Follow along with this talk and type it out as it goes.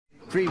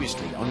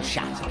Previously on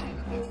Shattered.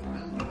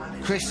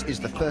 Chris is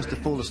the first to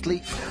fall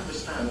asleep. I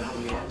understand how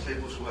the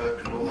tables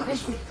work and all that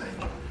sort of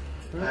thing.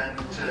 And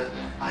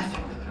I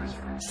think that there is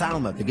a...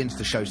 Salma begins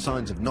to show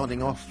signs of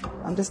nodding off.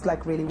 I'm just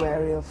like really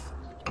wary of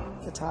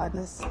the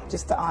tiredness.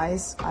 Just the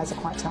eyes. Eyes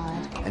are quite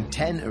tired. And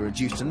 10 are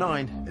reduced to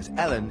 9 as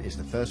Ellen is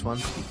the first one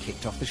to be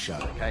kicked off the show.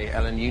 OK,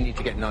 Ellen, you need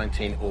to get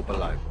 19 or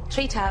below.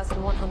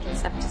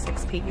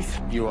 3,176 P's.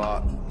 You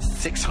are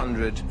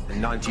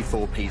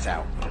 694 P's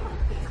out.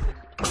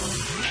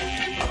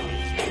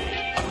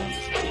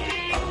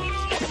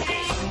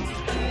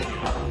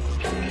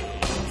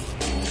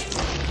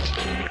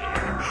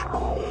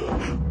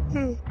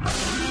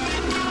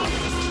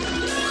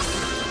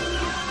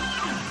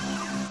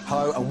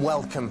 Hello and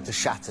welcome to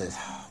Shattered.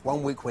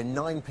 1 week where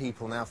 9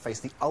 people now face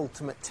the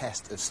ultimate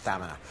test of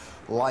stamina.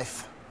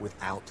 Life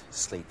without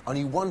sleep.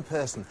 Only one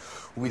person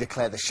will be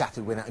declared the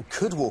Shattered winner and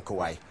could walk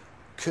away,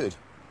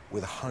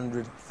 with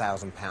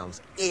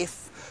 £100,000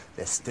 if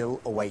they're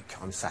still awake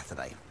on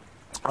Saturday.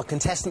 Our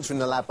contestants are in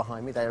the lab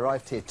behind me. They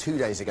arrived here 2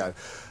 days ago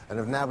and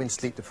have now been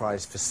sleep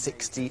deprived for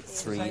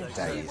 63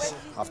 days.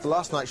 After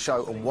last night's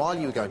show and while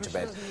you were going to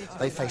bed,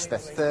 they faced their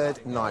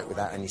third night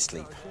without any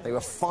sleep. They were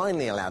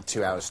finally allowed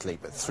 2 hours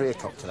sleep at 3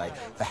 o'clock today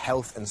for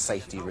health and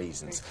safety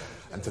reasons.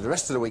 And for the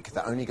rest of the week,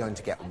 they're only going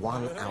to get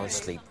 1 hour's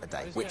sleep a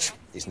day, which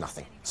is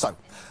nothing. So,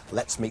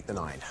 let's meet the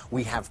 9.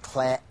 We have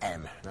Claire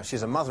M. Now,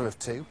 she's a mother of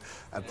 2,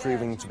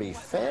 proving to be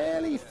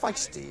fairly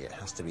feisty, it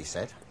has to be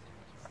said.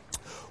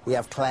 We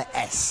have Claire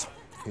S.,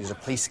 who's a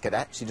police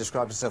cadet. She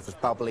describes herself as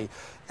bubbly,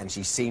 and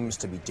she seems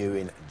to be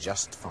doing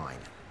just fine.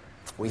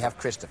 We have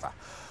Christopher.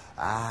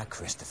 Ah,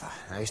 Christopher.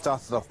 Now, he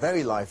started off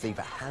very lively,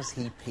 but has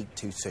he peaked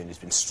too soon? He's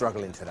been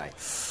struggling today.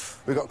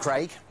 We've got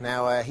Craig.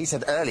 Now, he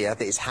said earlier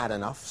that he's had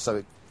enough,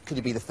 so could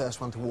he be the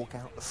first one to walk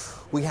out?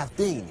 We have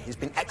Dean. He's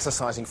been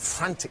exercising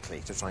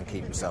frantically to try and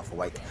keep himself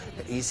awake,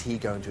 but is he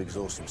going to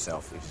exhaust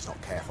himself if he's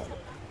not careful?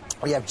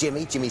 We have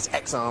Jimmy. Jimmy's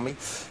ex-army.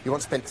 He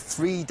once spent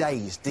 3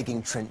 days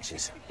digging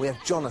trenches. We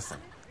have Jonathan.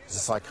 As a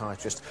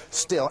psychiatrist,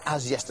 still,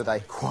 as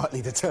yesterday,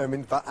 quietly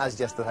determined, but as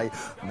yesterday,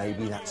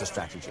 maybe that's a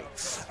strategy.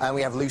 And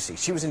we have Lucy.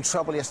 She was in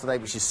trouble yesterday,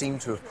 but she seemed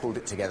to have pulled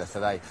it together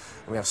today.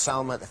 And we have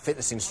Salma, the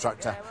fitness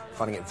instructor,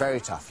 finding it very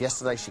tough.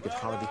 Yesterday, she could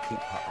hardly keep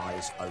her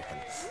eyes open.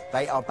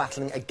 They are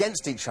battling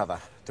against each other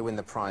to win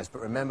the prize,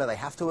 but remember, they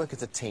have to work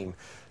as a team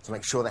to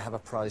make sure they have a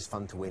prize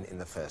fund to win in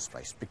the first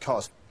place,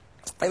 because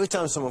every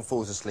time someone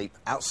falls asleep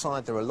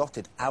outside their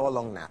allotted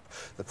hour-long nap,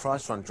 the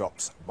prize fund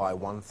drops by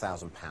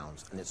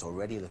 £1,000, and it's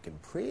already looking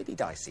pretty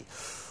dicey.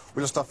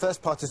 We lost our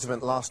first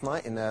participant last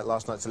night in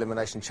last night's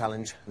elimination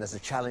challenge, and there's a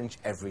challenge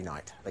every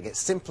night. They get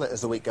simpler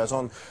as the week goes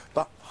on,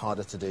 but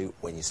harder to do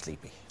when you're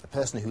sleepy. The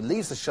person who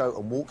leaves the show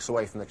and walks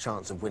away from the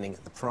chance of winning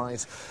the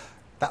prize,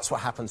 that's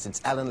what happened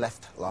since Ellen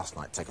left last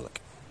night. Take a look.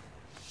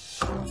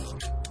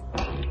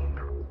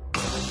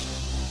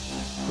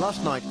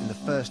 Last night in the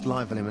first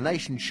live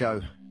elimination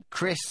show,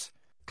 Chris,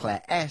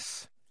 Claire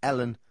S.,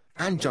 Ellen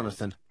and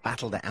Jonathan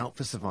battled it out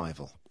for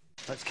survival.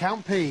 Let's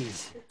count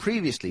peas.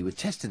 Previously, we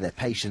tested their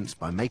patience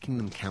by making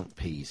them count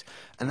peas,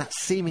 and that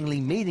seemingly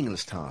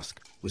meaningless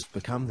task was to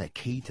become their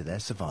key to their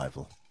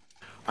survival.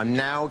 I'm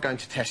now going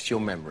to test your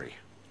memory.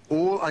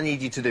 All I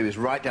need you to do is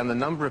write down the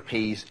number of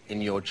peas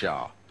in your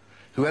jar.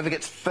 Whoever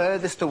gets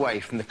furthest away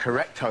from the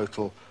correct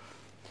total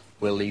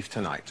will leave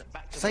tonight.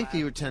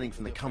 Safely returning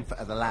from the comfort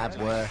of the lab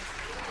were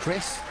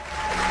Chris,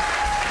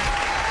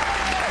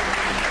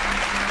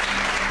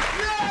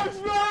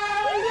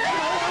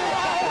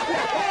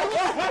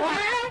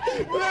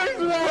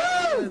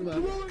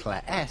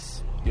 Claire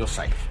S., you're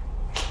safe.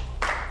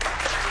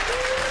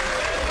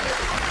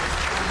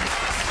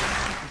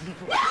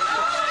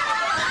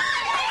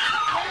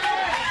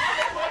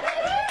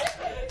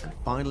 And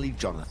finally,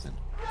 Jonathan.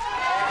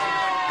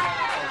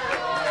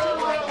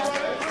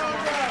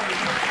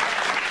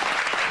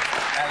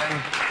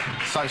 Ellen,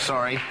 so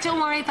sorry. Don't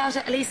worry about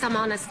it, at least I'm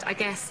honest, I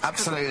guess.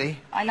 Absolutely.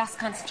 I lost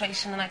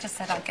concentration and I just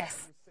said, I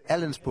guess.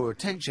 Ellen's poor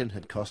attention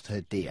had cost her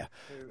dear,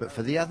 but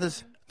for the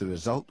others, the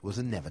result was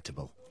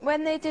inevitable.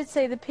 When they did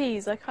say the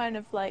peas, I kind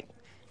of, like,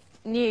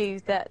 knew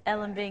that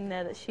Ellen being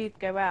there, that she'd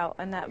go out,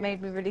 and that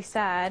made me really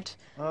sad.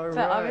 Oh,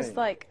 but I was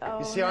like, oh,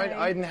 you see, no.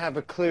 I didn't have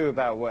a clue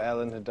about what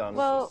Ellen had done.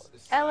 Well,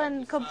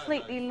 Ellen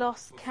completely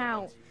lost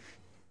count.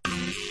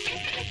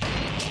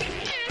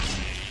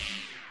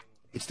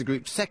 It's the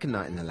group's second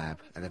night in the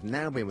lab and have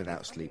now been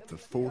without sleep for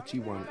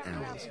 41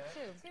 hours.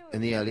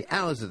 In the early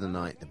hours of the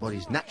night, the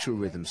body's natural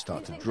rhythms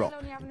start to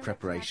drop in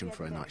preparation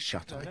for a night's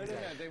shut-eye.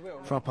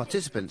 For our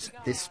participants,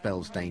 this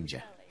spells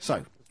danger.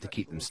 So, to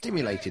keep them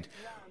stimulated,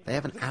 they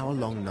have an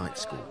hour-long night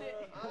school.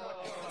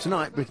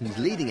 Tonight, Britain's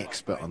leading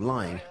expert on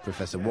lying,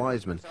 Professor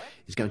Wiseman,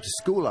 is going to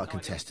school our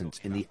contestants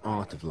in the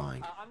art of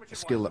lying, a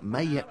skill that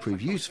may yet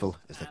prove useful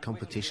as the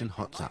competition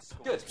hots up.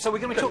 Good. So we're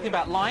going to be talking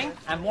about lying,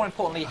 and more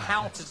importantly,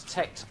 how to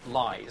detect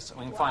lies.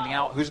 We're finding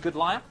out who's a good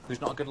liar,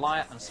 who's not a good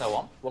liar, and so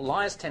on. What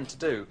liars tend to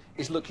do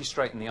is look you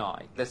straight in the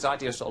eye. This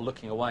idea of sort of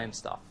looking away and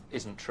stuff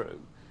isn't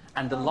true.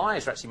 And the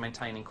liars are actually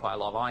maintaining quite a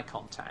lot of eye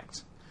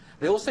contact.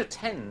 They also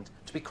tend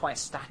to be quite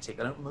static.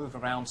 They don't move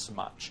around so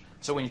much.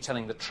 So when you're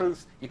telling the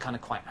truth, you're kind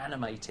of quite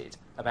animated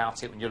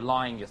about it. When you're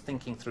lying, you're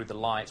thinking through the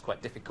lie. It's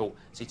quite difficult,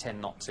 so you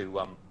tend not to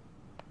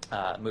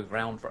move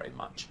around very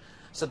much.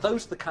 So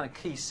those are the kind of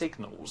key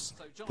signals.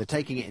 They're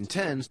taking it in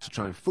turns to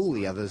try and fool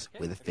the others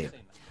with a fib.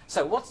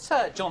 So what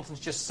Jonathan's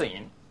just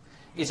seen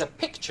is a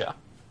picture,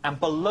 and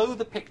below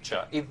the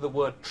picture, either the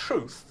word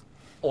truth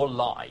or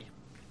lie.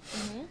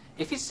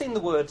 If he's seen the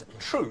word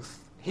truth,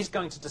 he's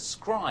going to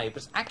describe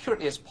as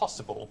accurately as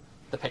possible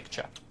the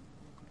picture.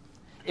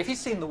 If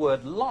he's seen the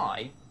word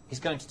lie, he's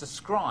going to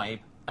describe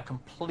a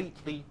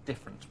completely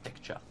different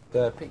picture.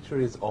 The picture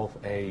is of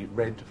a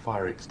red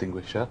fire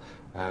extinguisher,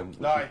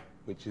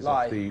 which is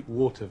Lie. of the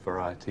water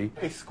variety.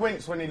 He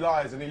squints when he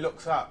lies and he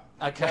looks up.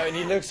 Okay. No, and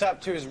he looks up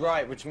to his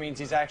right, which means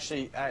he's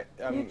actually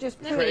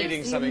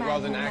creating something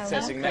rather than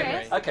accessing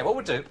memory. Okay, what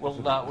we'll do, we'll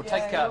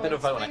take a bit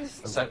of vote on it.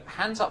 So,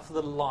 hands up for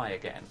the lie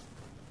again.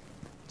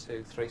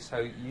 2, 3,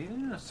 so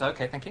yes,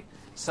 okay, thank you.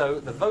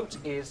 So, the vote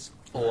is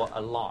for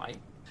a lie.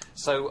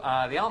 So,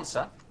 the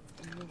answer...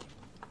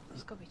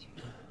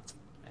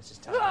 Let's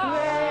just tell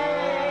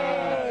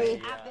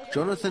you.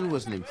 Jonathan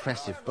was an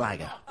impressive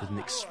blagger with an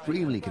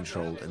extremely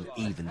controlled and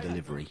even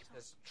delivery.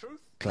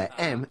 Claire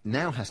M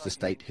now has to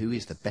state who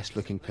is the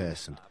best-looking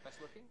person.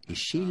 Is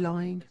she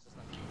lying?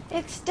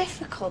 It's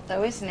difficult,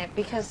 though, isn't it?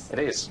 Because It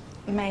is.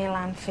 male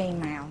and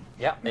female.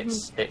 Yeah,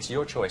 it's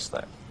your choice,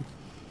 though.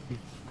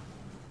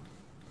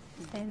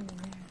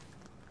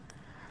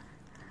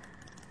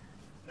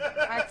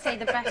 I'd say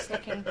the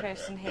best-looking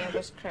person here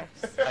was Chris.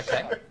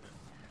 Okay.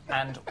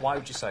 And why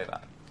would you say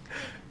that?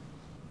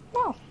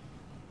 Well,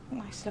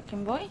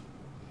 nice-looking boy.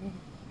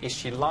 Is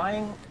she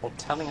lying or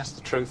telling us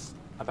the truth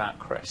about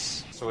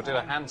Chris? So we'll do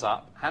a hands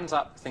up. Hands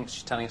up thinks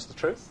she's telling us the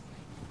truth.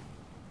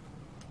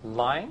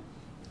 Lying?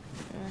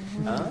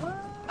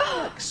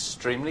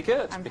 Extremely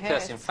good. I'm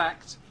because, hurt. in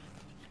fact...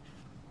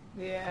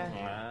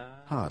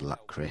 Hard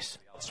luck, Chris.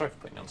 Sorry for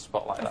putting you on the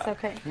spot like It's that.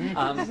 okay.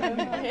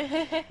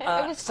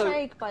 It was so-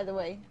 Craig, by the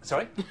way.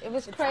 Sorry? It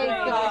was Craig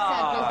that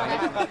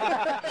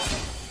I said.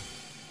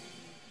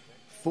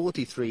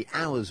 43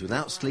 hours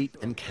without sleep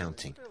and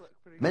counting.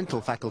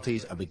 Mental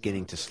faculties are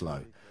beginning to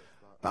slow.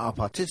 But our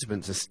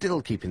participants are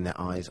still keeping their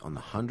eyes on the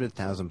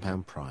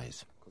 £100,000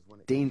 prize.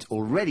 Dean's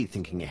already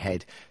thinking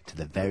ahead to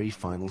the very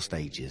final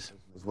stages.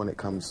 When it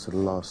comes to the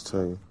last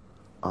two,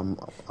 I'm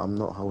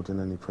not holding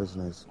any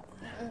prisoners.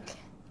 Okay.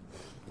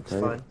 It's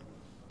fine.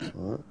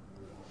 All right.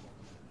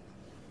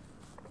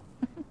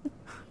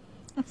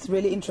 It's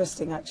really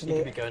interesting, actually.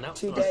 You could be going out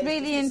 2 tonight. days It's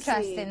really just to see-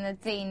 interesting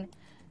that Dean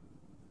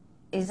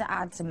is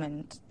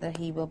adamant that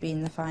he will be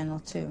in the final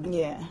two.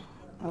 Yeah.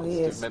 Oh,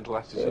 he is. Mental It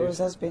attitude. always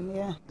has been,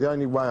 yeah. The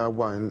only way I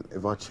won't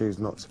if I choose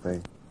not to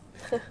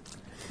be.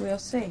 We'll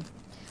see.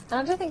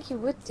 I don't think you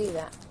would do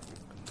that.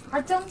 I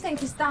don't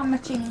think it's that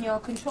much in your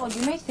control.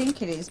 You may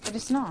think it is, but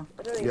it's not.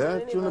 Yeah,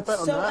 do you want to bet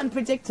on So that?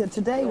 unpredictable.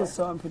 Today was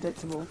so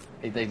unpredictable.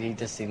 He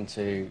just seemed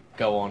to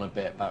go on a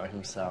bit about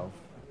himself,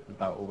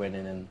 about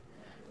winning and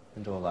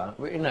all that.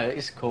 But, you know,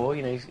 it's cool.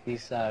 You know,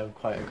 he's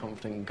quite a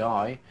confident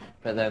guy.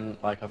 But then,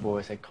 like I've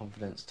always said,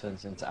 confidence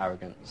turns into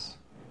arrogance.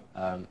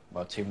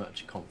 Well, too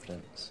much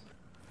confidence.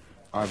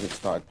 I haven't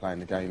started playing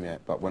the game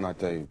yet, but when I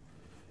do,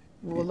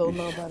 We'll all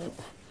know about it.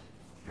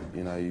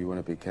 you know, you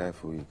want to be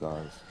careful, you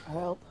guys. I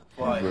help.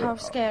 How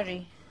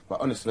scary.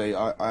 But honestly,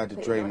 I had a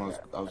dream I was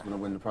going to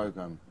win the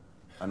programme,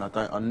 and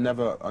I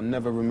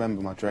never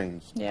remember my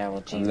dreams. Yeah,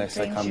 well, Unless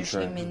they come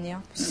usually true. mean the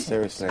opposite.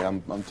 Seriously,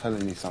 I'm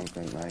telling you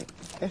something,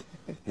 mate.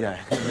 Yeah,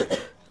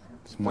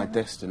 it's my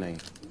destiny.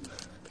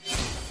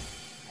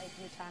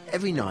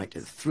 Every night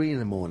at 3 in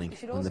the morning,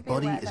 when the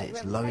body is at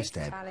its lowest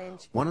ebb,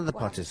 one of the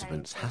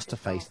participants has to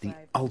face the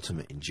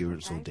ultimate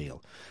endurance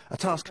ordeal, a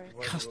task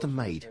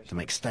custom-made to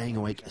make staying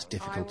awake as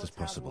difficult as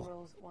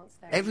possible.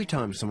 Every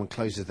time someone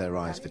closes their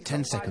eyes for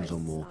 10 seconds or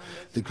more,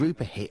 the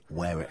group are hit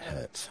where it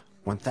hurts.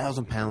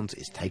 £1,000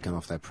 is taken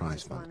off their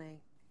prize fund.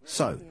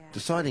 So,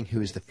 deciding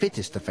who is the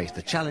fittest to face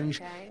the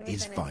challenge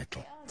is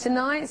vital.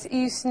 Tonight's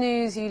You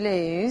Snooze, You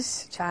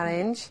Lose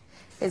challenge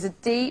is a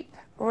deep,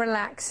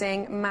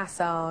 relaxing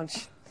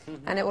massage,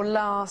 and it will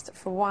last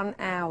for 1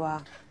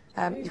 hour.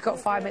 You've got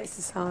 5 minutes to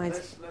decide.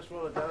 Let's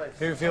roll a dice.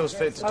 Who feels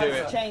fit to do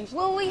it?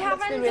 Well, we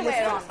have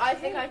underwear on. I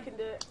think I can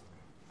do it.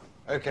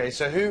 Okay,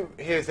 so who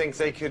here thinks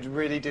they could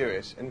really do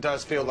it and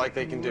does feel like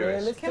they can do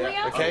it? Can we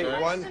ask Okay, a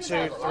 1,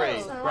 2, question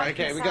 3. about Right,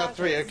 okay, we got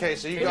 3. Okay,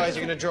 so you guys are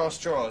going to draw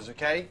straws,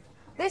 okay?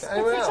 This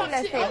Anyone else?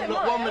 particular thing.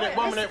 Look, 1 minute,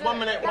 1 minute, 1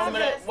 minute, 1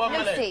 minute, 1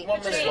 minute. Lucy. 1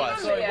 minute.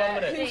 Sorry, 1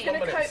 minute. Who's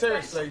gonna cope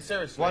Seriously.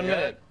 1 yeah?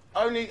 minute.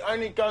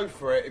 Only go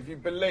for it if you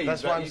believe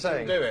That's that what I'm you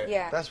saying. can do it.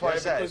 Yeah. That's what I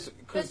said.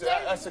 Because But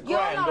that's a you're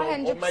grand not or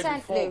maybe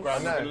 100% 4 loose.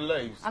 grand No. you're going to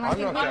lose. And I I'm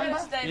think not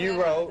one going. of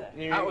You roll.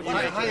 You make the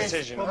highest-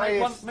 decision. well,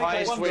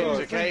 Highest wins,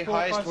 okay?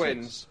 Highest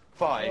wins.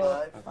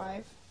 5.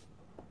 5.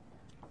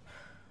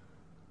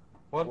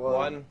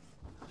 1. You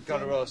got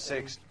to roll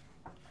 6.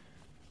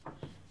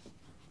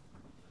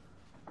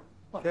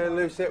 Okay,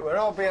 Lucy, we're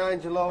all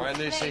behind you, love. Right,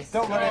 Lucy.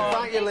 Don't worry,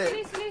 bite your lip.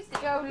 Lucy,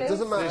 go, Lucy.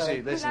 Doesn't matter.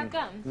 Lucy, listen.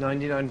 Gum.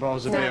 99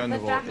 balls of beer on the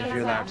the wall if jacket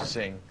you're allowed as to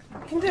sing. I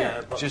can do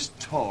it. Just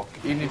talk.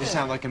 You need to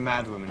sound like a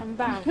madwoman. I'm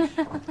bound.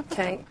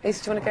 Okay,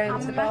 Lisa, do you want to go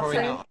into the Probably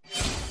bathroom? not.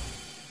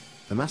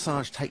 The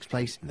massage takes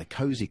place in the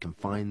cosy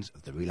confines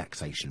of the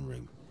relaxation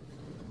room.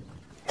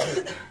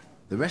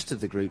 The rest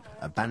of the group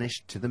are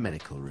banished to the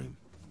medical room.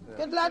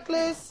 Good luck,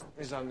 Liz.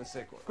 He's on the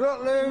sick one. Good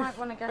luck, Liz. Might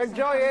want to get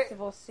Enjoy some it.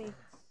 comfortable seats.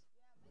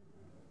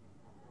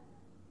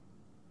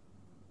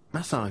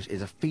 Massage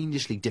is a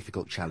fiendishly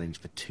difficult challenge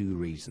for two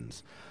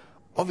reasons.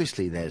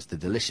 Obviously, there's the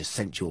delicious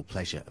sensual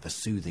pleasure of a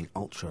soothing,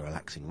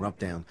 ultra-relaxing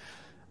rub-down.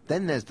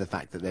 Then there's the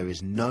fact that there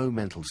is no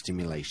mental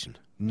stimulation,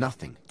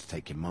 nothing to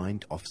take your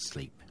mind off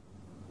sleep.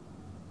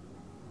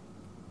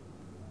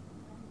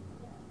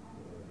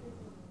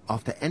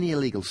 After any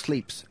illegal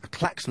sleeps, a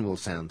klaxon will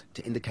sound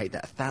to indicate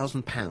that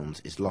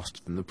 £1,000 is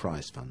lost from the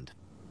prize fund.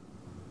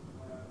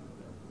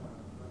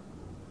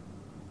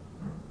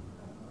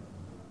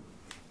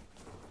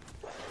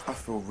 I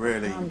feel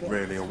really,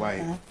 really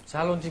awake. So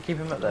how long do you keep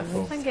him up there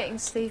for? I'm getting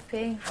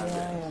sleepy.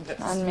 Yeah,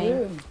 and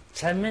me.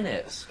 10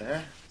 minutes?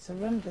 Yeah. It's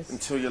horrendous.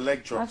 Until your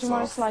leg drops Imagine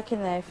what off. it's like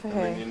in there for her.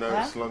 And then you know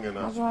it's long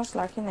enough. Imagine what it's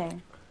like in there.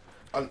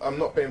 I'm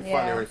not being funny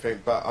Yeah. or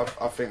anything, but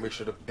I think we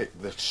should have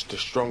picked the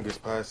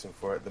strongest person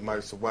for it, the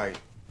most awake.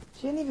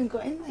 She ain't even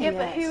got in there Yeah, yet.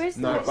 but who is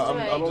the No, most but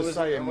awake? I'm just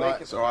saying,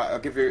 like, all right, I'll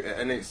give you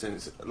an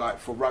instance, like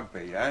for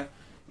rugby, yeah?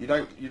 You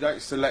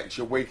don't select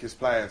your weakest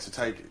player to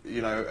take,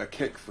 you know, a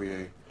kick for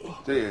you,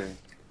 do you?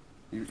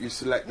 You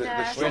select the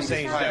We're strongest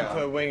saying player. don't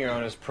put a winger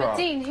on as But prop.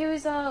 Dean, who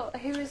is the Yeah, most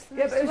but who's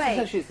to say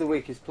awake? she's the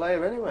weakest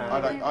player anyway?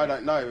 I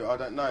don't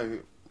know.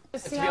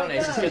 Let's To see be how it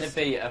honest, it's goes. going to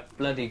be a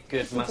bloody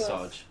good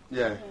massage.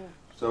 Yeah.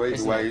 So either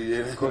Isn't way, it?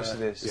 you, Of course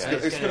it is. It's, Yeah.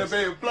 it's going to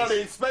be a bloody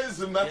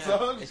expensive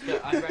massage. Yeah, it's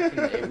good. I reckon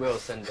that it will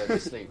send her to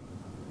sleep.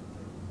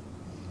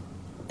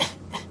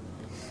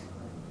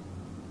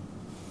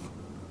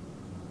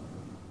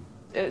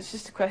 It's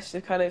just a question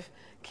of kind of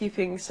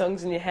keeping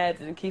songs in your head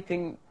and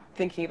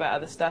thinking about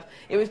other stuff.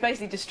 It was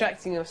basically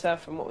distracting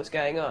yourself from what was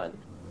going on.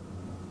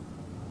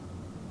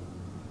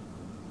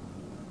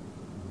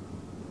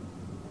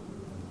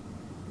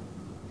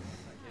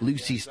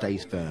 Lucy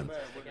stays firm,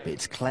 but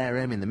it's Claire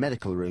M in the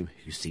medical room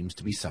who seems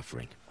to be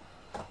suffering.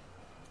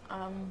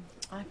 I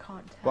can't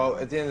tell. Well,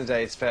 at the end of the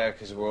day, it's fair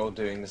because we're all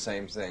doing the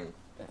same thing,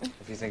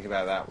 if you think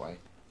about it that way.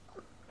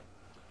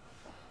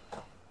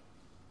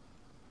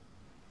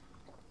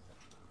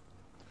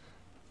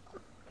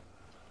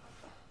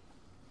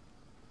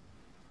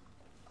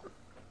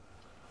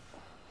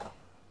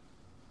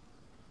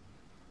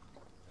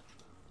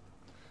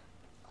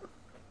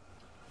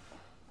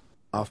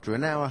 After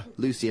an hour,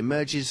 Lucy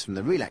emerges from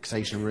the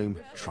relaxation room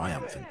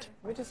triumphant.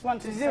 We just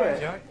want to Did you do it?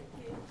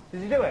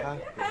 Did you do it?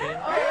 Sleep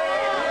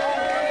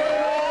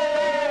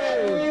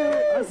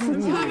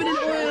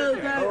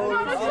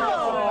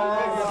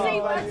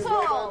at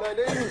all.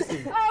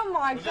 Oh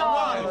my God.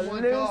 God.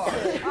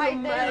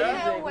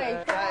 I didn't wake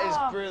up. That is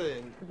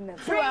brilliant.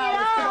 Bring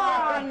it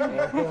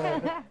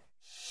on.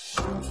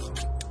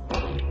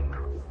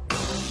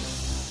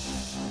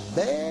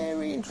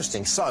 Very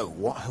interesting. So,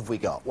 what have we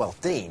got? Well,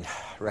 Dean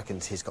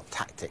reckons he's got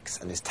tactics,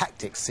 and his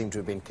tactics seem to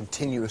have been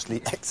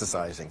continuously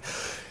exercising.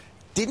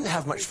 Didn't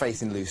have much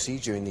faith in Lucy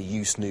during the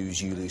You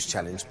Snooze, You Lose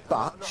challenge,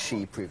 but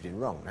she proved him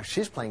wrong. Now,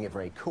 she's playing it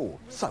very cool.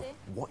 So,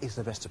 what is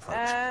the best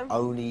approach?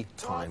 Only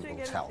time will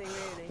tell. Really.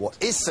 What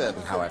is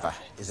certain, however,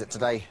 is that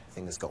today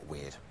things got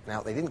weird.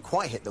 Now, they didn't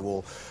quite hit the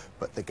wall,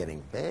 but they're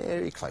getting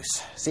very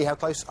close. See how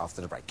close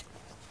after the break.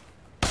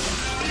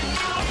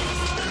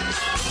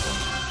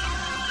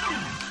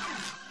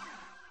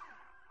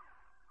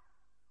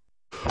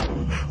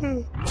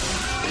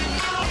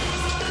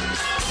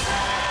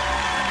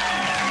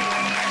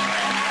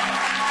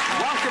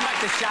 Welcome back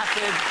to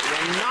Shattered,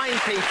 where 9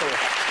 people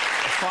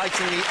are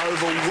fighting the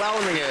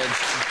overwhelming urge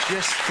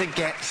just to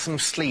get some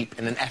sleep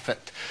in an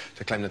effort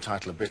to claim the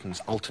title of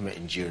Britain's ultimate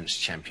endurance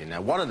champion.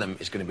 Now, one of them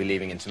is going to be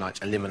leaving in tonight's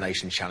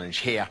elimination challenge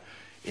here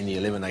in the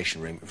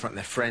elimination room in front of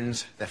their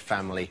friends, their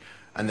family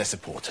and their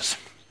supporters.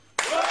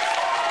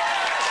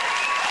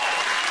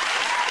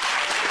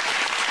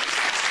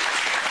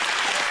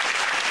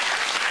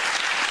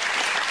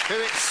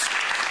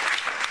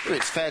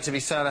 It's fair to be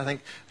said, I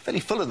think, fairly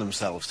full of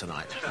themselves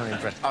tonight. I'm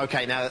impressed.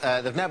 OK, now,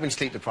 they've now been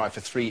sleep-deprived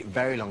for 3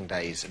 very long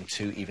days and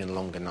 2 even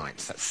longer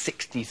nights. That's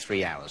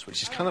 63 hours,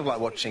 which is kind of like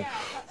watching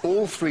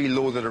all 3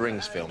 Lord of the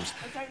Rings films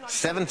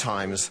 7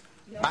 times,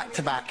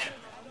 back-to-back,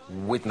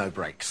 with no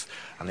breaks.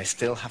 And they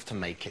still have to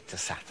make it to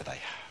Saturday.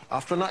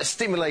 After a night of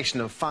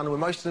stimulation and fun, where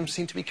most of them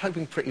seem to be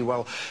coping pretty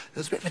well,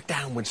 there's a bit of a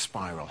downward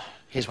spiral.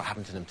 Here's what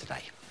happened to them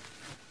today.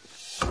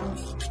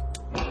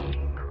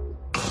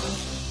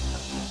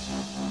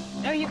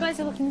 Oh, you guys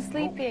are looking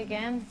sleepy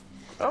again.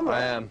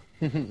 I am.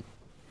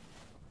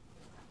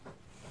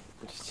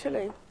 Just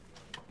chilling.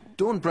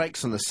 Dawn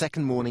breaks on the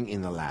second morning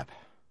in the lab.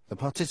 The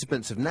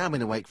participants have now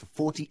been awake for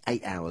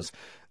 48 hours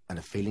and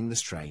are feeling the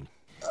strain.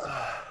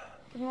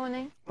 Good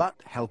morning. But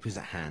help is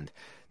at hand.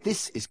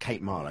 This is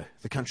Kate Marlowe,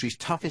 the country's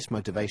toughest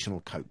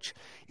motivational coach.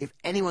 If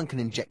anyone can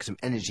inject some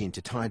energy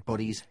into tired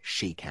bodies,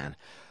 she can.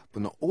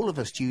 But not all of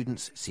her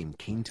students seem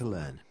keen to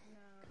learn.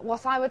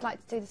 what I would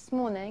like to do this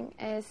morning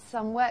is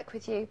some work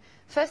with you.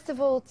 First of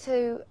all,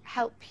 to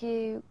help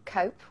you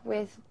cope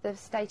with the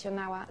stage you're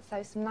now at,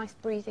 so some nice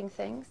breathing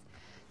things,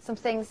 some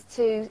things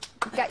to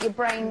get your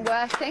brain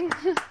working.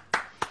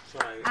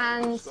 Sorry,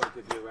 and I've just got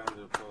to give you a round of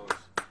applause.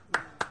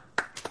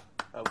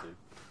 I'll do.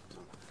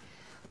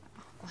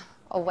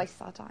 I'll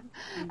waste our time.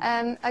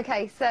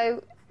 OK,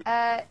 so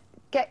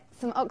get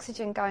some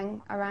oxygen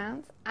going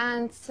around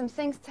and some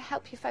things to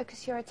help you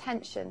focus your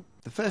attention.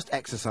 The first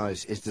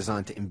exercise is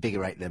designed to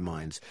invigorate their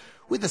minds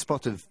with a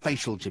spot of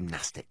facial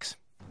gymnastics.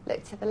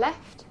 Look to the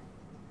left,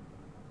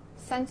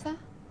 centre,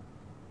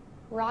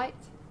 right,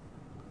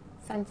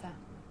 centre,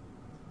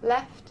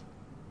 left,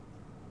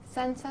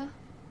 centre,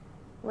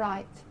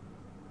 right,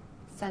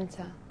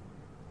 centre,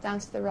 down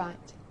to the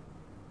right,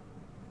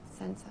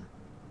 centre,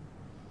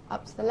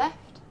 up to the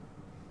left,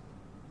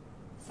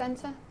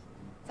 centre,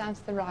 down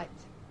to the right,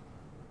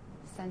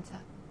 centre.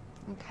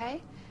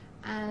 OK?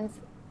 And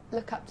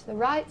look up to the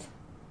right,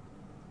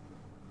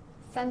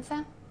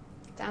 centre,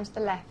 down to the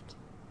left,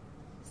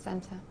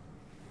 centre.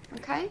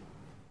 OK?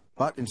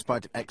 But in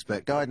spite of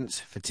expert guidance,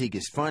 fatigue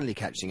is finally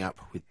catching up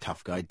with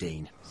tough guy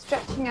Dean.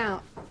 Stretching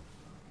out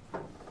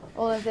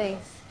all of these.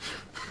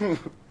 Are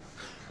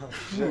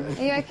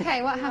you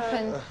OK? What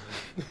happened?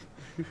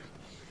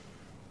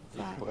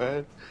 Right.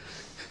 Word.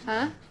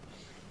 Huh?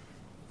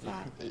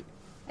 Right.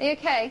 Are you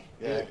OK?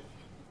 Yeah.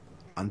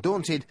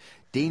 Undaunted,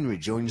 Dean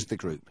rejoins the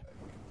group.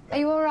 Are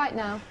you all right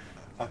now?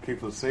 I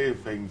keep on seeing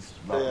things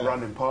like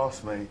running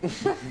past me.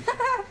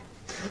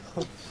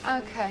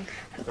 OK.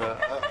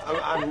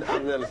 I'm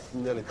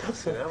nearly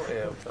passing out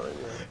here, I'm telling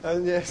you.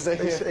 And yes,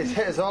 It's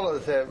hit us all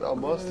at the same,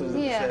 almost at the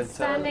Yeah, same time.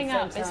 Standing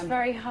up is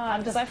very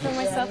hard because I feel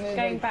myself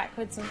going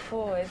backwards and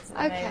forwards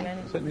at the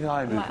moment. Certainly the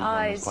eye movement My one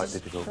eyes was quite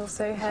difficult. feel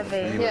so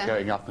heavy. When you were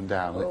going up and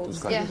down, it was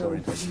quite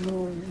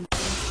disorientating.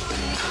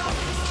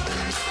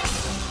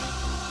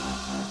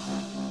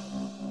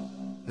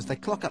 As they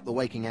clock up the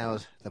waking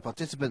hours, the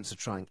participants are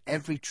trying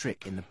every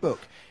trick in the book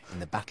in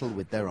the battle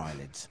with their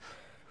eyelids.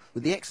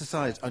 With the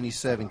exercise only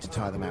serving to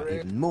tire them out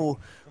even more,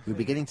 we're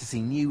beginning to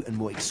see new and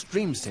more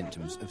extreme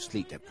symptoms of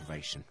sleep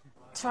deprivation.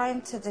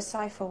 Trying to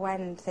decipher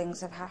when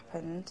things have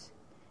happened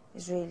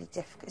is really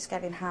difficult. It's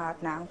getting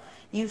hard now.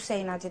 You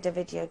saying I did a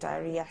video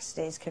diary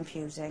yesterday is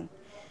confusing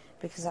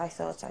because I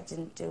thought I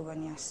didn't do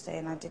one yesterday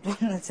and I did one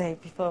the day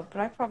before,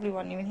 but I probably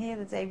wasn't even here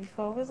the day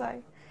before, was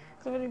I?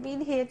 Because I've only been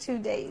here 2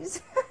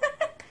 days.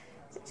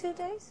 Is it 2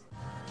 days?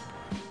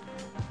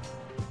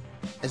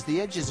 As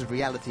the edges of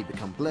reality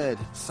become blurred,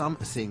 some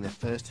are seeing their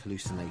first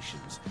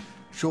hallucinations.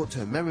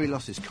 Short-term memory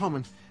loss is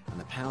common, and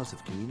the powers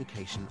of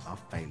communication are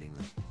failing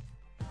them.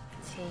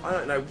 I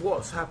don't know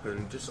what's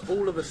happened, just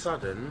all of a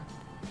sudden,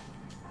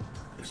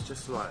 it's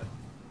just like,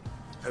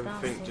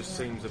 everything just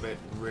seems a bit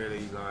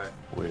really, like,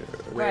 weird.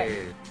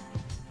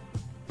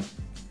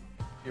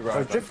 You're right. I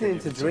was drifting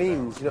into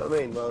dreams, you know what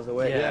I mean, while I was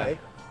awake. Yeah.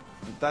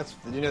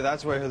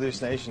 That's where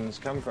hallucinations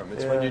come from.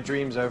 It's when your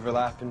dreams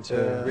overlap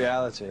into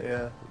reality.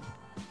 Yeah.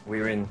 We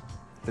were in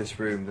this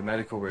room, the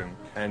medical room,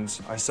 and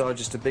I saw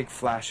just a big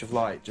flash of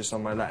light just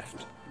on my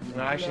left.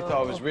 And I actually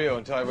thought it was real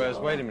until I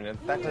realised, wait a minute,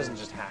 that doesn't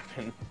just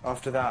happen.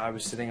 After that, I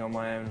was sitting on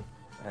my own,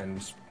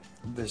 and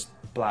this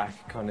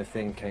black kind of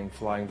thing came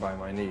flying by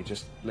my knee,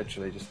 just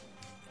literally just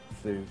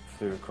flew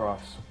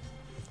across.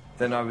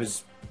 Then I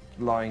was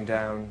lying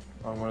down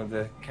on one of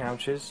the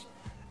couches,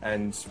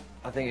 and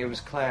I think it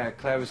was Claire.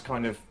 Claire was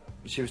kind of,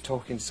 she was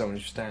talking to someone who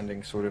was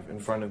standing sort of in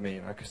front of me,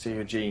 and I could see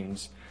her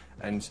jeans,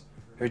 and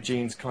her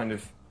jeans kind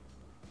of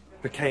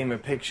became a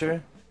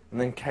picture and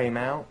then came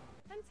out.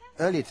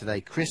 Earlier today,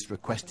 Chris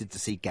requested to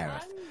see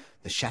Gareth,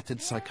 the shattered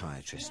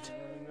psychiatrist.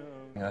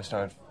 I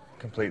started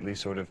completely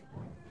sort of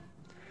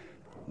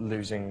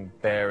losing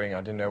bearing.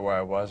 I didn't know where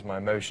I was. My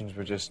emotions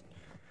were just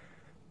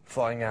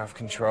flying out of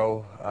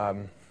control.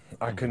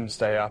 I couldn't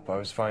stay up. I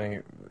was finding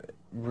it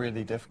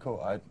really difficult.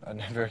 I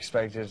never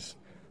expected...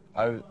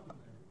 I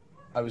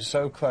was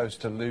so close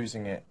to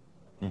losing it.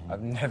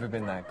 I've never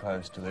been that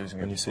close to losing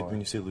it before. When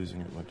you say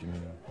losing it, what do you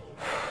mean?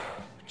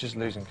 Just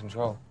losing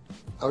control.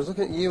 I was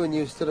looking at you when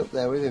you stood up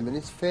there with him, and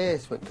his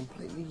face went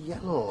completely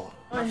yellow.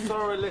 I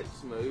saw her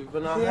lips move,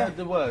 and I heard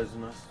the words,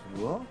 and I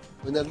said, what?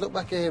 When I looked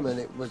back at him and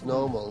it was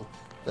normal,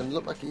 then I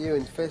looked back at you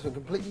and his face went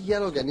completely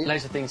yellow again.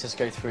 Loads of things just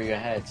go through your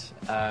head.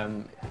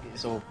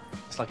 It's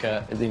like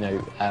a,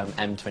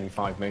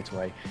 M25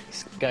 motorway.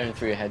 It's going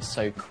through your head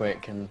so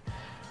quick, and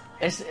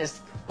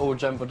it's all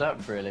jumbled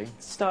up, really.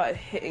 Started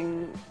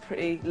hitting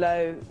pretty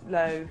low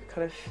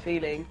kind of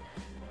feeling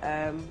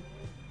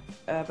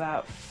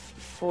about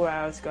 4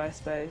 hours ago, I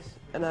suppose,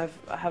 and I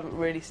haven't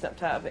really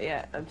snapped out of it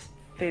yet. I'm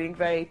feeling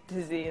very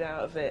dizzy and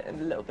out of it and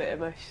a little bit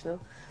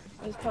emotional.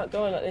 I just can't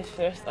go on like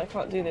this I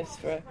can't do this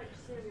for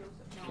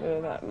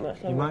that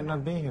much longer. You might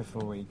not be here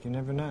for a week, you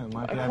never know.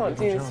 I can't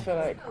do this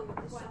for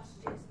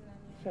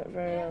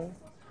very long.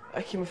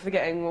 I keep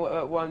forgetting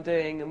what I'm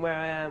doing and where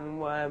I am and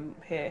why I'm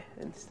here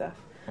and stuff.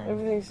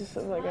 Everything's just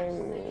sort of like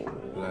going...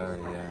 Blurry,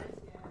 yeah.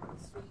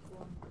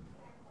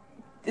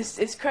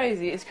 It's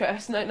crazy. It's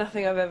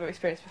nothing I've ever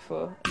experienced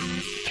before.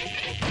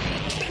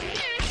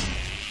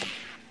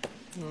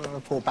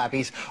 Oh, poor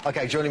babbies.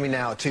 OK, joining me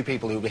now are two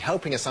people who will be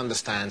helping us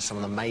understand some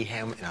of the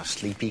mayhem in our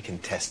sleepy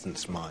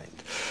contestant's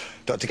mind.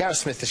 Dr. Gareth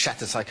Smith, the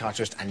shattered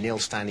psychiatrist, and Neil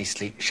Stanley,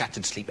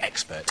 shattered sleep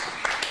expert.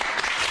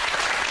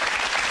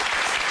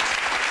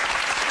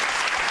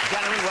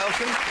 Gentlemen,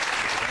 welcome.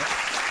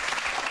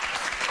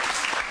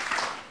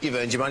 You've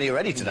earned your money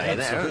already today,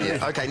 haven't you?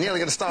 OK, Neil, I'm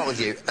going to start with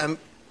you.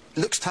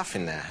 Looks tough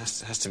in there,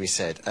 has to be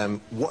said.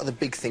 What are the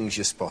big things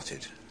you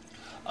spotted?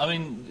 I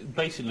mean,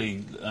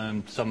 basically,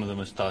 some of them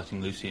are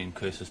starting, Lucy and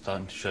Chris are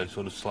starting to show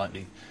sort of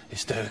slightly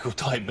hysterical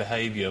type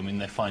behaviour. I mean,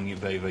 they're finding it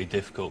very, very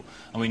difficult.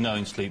 And we know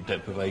in sleep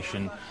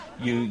deprivation,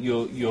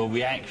 your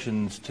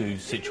reactions to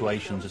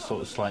situations are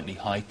sort of slightly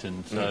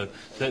heightened, so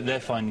they're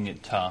finding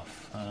it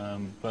tough.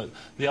 But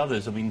the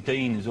others, I mean,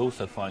 Dean is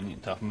also finding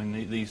it tough. I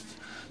mean, these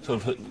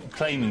sort of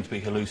claiming to be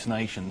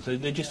hallucinations,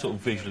 they're just sort of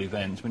visual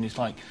events. I mean, it's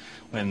like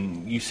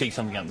when you see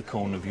something out the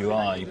corner of your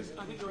eye,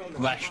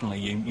 rationally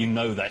you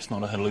know that's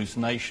not a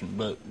hallucination,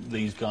 but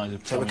these guys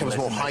have... So it becomes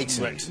more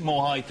heightened.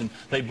 More heightened.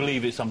 They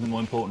believe it's something more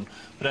important.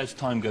 But as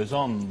time goes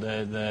on,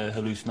 their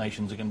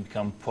hallucinations are going to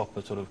become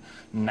proper sort of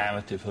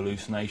narrative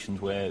hallucinations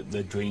where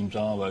their dreams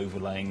are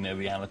overlaying their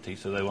reality,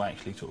 so they will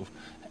actually sort of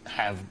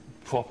have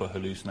proper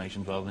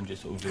hallucinations rather than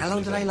just sort of... How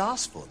long do they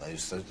last for,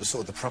 those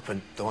sort of the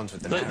proper, the ones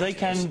with the narratives? They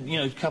can, you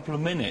know, a couple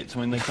of minutes. I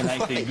mean, they can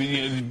actually,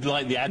 you know,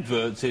 like the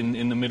adverts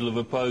in the middle of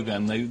a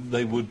programme,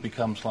 they would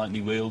become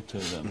slightly real to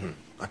them.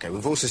 OK,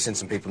 we've also seen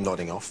some people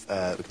nodding off.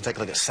 We can take a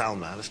look at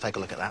Salma. Let's take a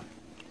look at that.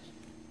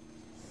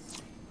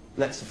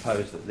 Let's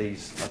suppose that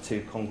these are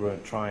two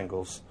congruent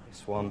triangles.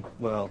 This one,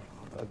 well,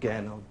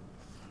 again, I'll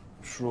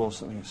draw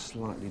something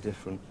slightly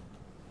different.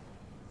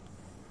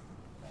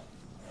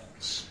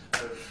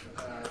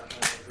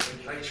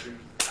 Regulatory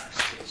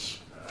practices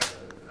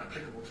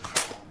applicable to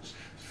farms,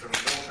 from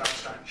water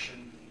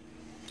abstraction.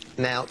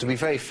 Now, to be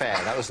very fair,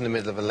 that was in the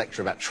middle of a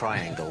lecture about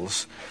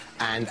triangles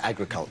and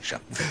agriculture.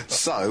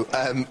 So,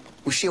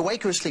 was she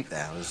awake or asleep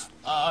there?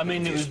 I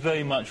mean, it was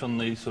very much on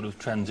the sort of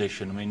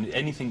transition. I mean,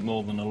 anything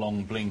more than a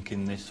long blink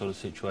in this sort of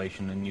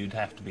situation, and you'd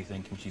have to be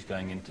thinking she's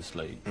going into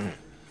sleep.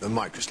 A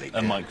microsleep.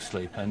 A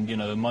microsleep. And, you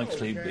know, a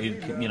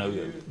microsleep, you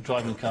know,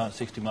 driving a car at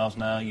 60 miles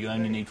an hour, you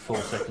only need 4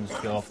 seconds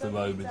to go off the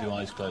road with your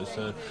eyes closed.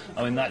 So,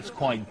 I mean, that's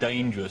quite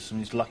dangerous,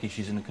 and it's lucky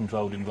she's in a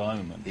controlled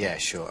environment. Yeah,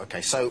 sure.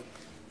 OK, so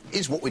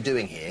is what we're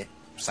doing here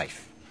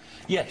safe?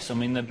 Yes, I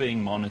mean, they're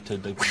being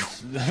monitored.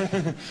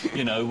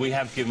 You know, we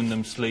have given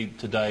them sleep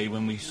today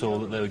when we saw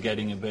that they were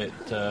getting a bit,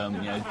 you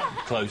know,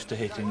 close to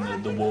hitting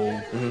the wall.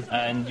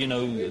 And, you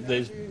know,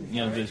 there's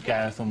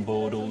Gareth on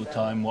board all the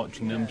time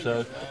watching them.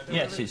 So,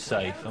 yes, it's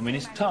safe. I mean,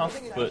 it's tough,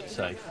 but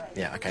safe.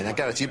 Yeah, OK. Now,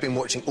 Gareth, you've been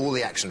watching all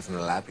the action from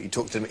the lab. You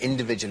talk to them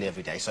individually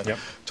every day. So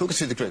talk us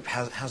through the group.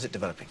 How's it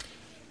developing?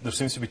 There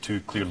seems to be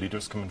two clear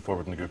leaders coming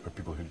forward in the group, of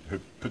people who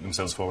put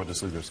themselves forward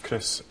as leaders.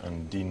 Chris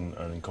and Dean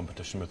are in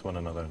competition with one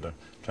another. They're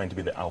trying to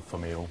be the alpha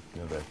male,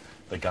 you know,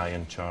 the guy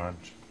in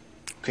charge.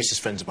 Chris's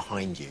friends are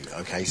behind you,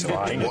 OK, so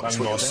I watch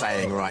what you're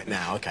saying right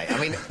now, OK. I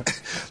mean,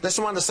 let's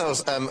remind ourselves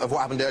of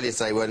what happened earlier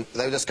today when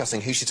they were discussing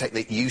who should take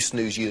the You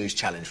Snooze, You Lose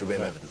challenge for a bit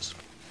of evidence.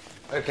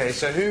 OK,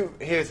 so who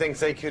here thinks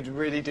they could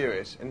really do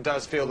it and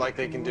does feel like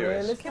they can do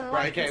it?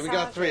 Right, OK, we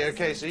got 3.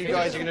 OK, so you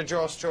guys are going to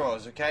draw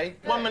straws, OK?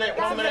 1 minute,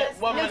 1 minute,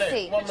 1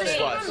 minute, 1 minute.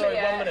 Sorry,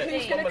 1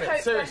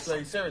 minute.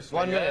 Seriously.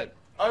 1 minute.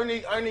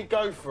 Only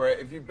go for it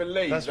if you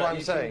believe that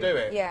you can do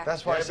it. Yeah.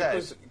 That's what I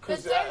said.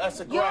 Because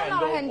that's a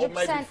grand or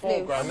maybe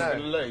 4 grand you're going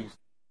to lose.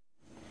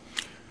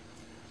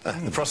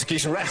 The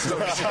prosecution rests,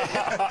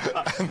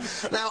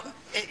 obviously. Now,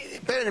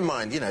 bearing in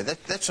mind, you know,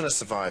 they're trying to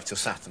survive till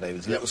Saturday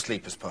with as little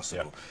sleep as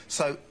possible.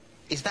 So,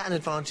 is that an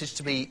advantage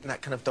to be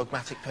that kind of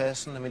dogmatic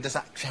person? I mean, does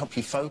that help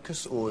you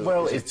focus, or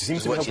well, it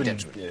seems to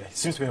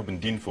be helping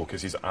Dean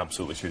focus. He's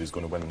absolutely sure he's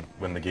going to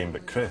win the game.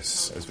 But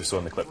Chris, as we saw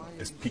in the clip,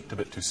 has peaked a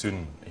bit too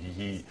soon.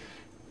 He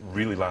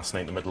really last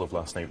night, in the middle of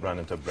last night, ran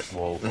into a brick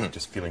wall,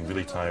 just feeling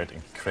really tired,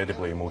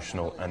 incredibly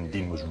emotional, and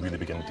Dean was really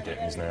beginning to get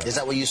in his nerves. Is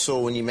that what you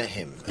saw when you met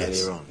him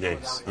earlier on?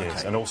 Yes,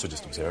 and also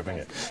just observing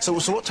it. So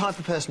what type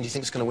of person do you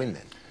think is going to win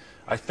then?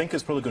 I think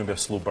it's probably going to be a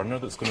slow burner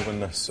that's going to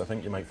win this. I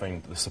think you might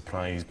find the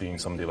surprise being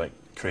somebody like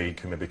Craig,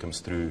 who maybe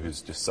comes through,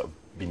 who's just sort of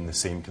been the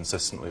same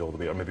consistently all the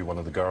way, or maybe one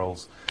of the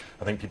girls.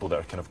 I think people that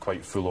are kind of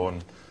quite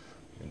full-on,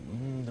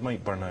 they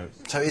might burn out.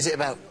 So is it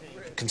about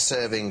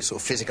conserving sort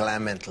of physical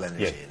and mental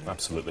energy? Yeah,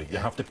 absolutely. You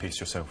have to pace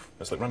yourself.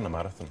 It's like running a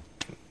marathon.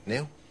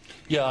 Neil?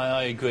 Yeah,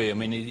 I agree. I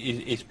mean,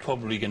 it's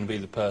probably going to be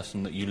the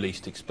person that you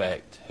least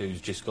expect,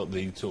 who's just got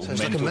the sort of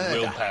mental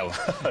willpower.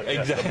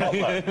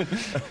 Exactly.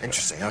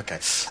 Interesting. OK.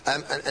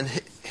 And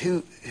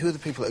who are the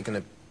people that are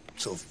going to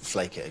sort of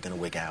flake it, are going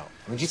to wig out?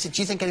 I mean, do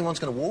you think anyone's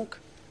going to walk?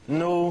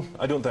 No,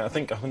 I don't think. I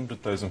think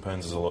 £100,000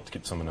 is a lot to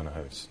keep someone in a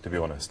house, to be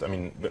honest. I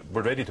mean,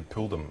 we're ready to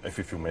pull them if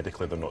we feel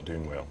medically they're not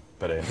doing well.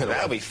 But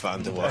that'll be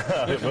fun to watch.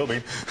 It will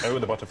be. Out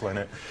with the butterfly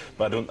net.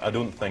 But I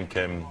don't think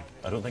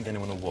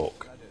anyone will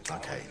walk.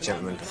 OK,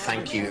 gentlemen,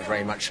 thank you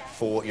very much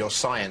for your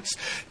science.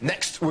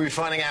 Next, we'll be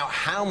finding out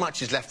how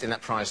much is left in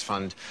that prize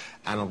fund,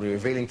 and I'll be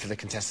revealing to the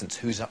contestants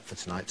who's up for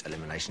tonight's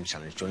Elimination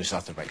Challenge. Join us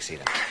after the break. See you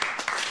then.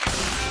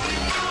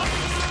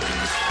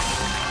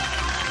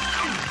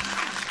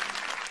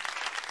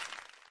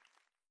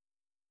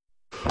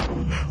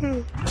 Welcome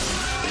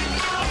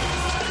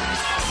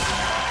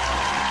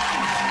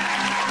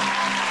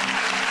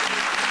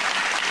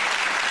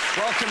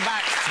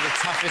back to the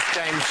toughest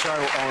game show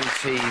on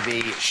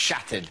TV,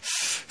 Shattered.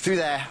 Through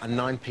there are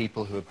 9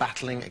 people who are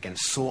battling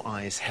against sore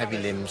eyes, heavy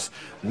limbs,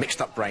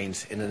 mixed-up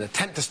brains in an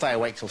attempt to stay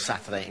awake till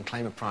Saturday and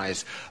claim a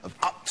prize of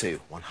up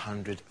to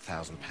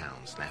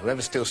 £100,000. Now,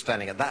 whoever's still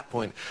standing at that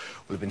point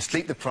will have been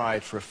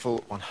sleep-deprived for a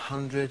full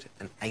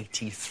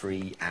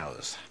 183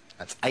 hours.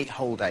 That's 8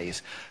 whole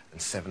days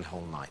and 7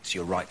 whole nights.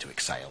 You're right to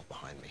exhale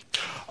behind me.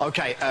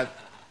 OK,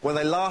 when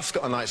they last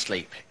got a night's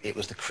sleep, it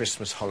was the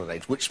Christmas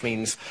holidays, which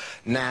means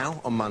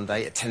now, on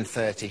Monday at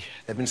 10:30,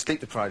 they've been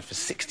sleep-deprived for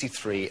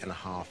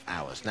 63.5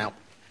 hours. Now,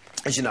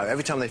 as you know,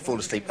 every time they fall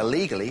asleep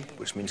illegally,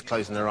 which means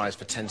closing their eyes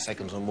for 10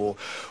 seconds or more,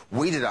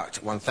 we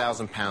deduct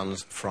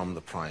 £1,000 from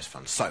the prize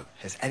fund. So,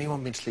 has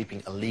anyone been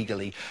sleeping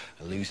illegally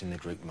and losing the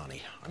group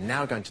money? I'm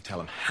now going to tell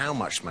them how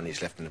much money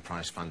is left in the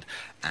prize fund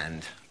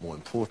and, more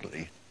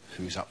importantly,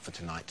 who's up for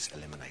tonight's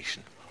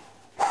elimination.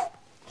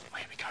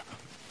 Here we go.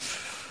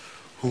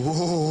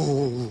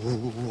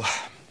 Ooh.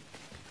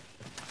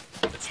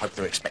 Let's hope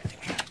they're expecting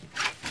me.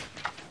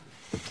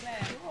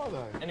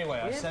 Anyway,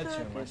 I said to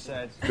him, I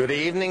said... Good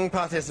evening,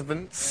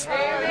 participants.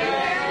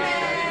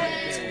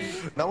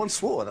 No one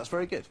swore, that's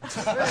very good.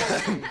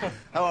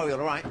 How are we, all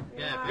right?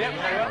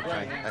 Yeah.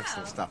 Okay,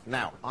 excellent stuff.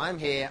 Now, I'm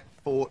here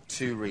for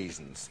 2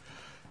 reasons.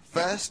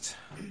 First,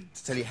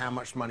 to tell you how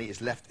much money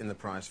is left in the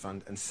prize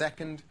fund, and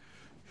second,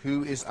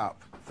 who is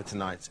up for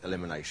tonight's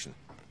elimination.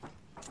 I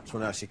just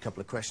want to ask you a couple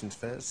of questions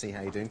first, see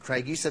how you're doing.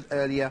 Craig, you said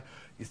earlier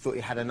you thought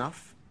you had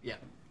enough? Yeah,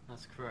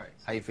 that's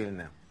correct. How are you feeling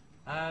now?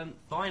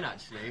 Fine,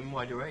 actually. I'm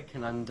wide awake,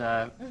 and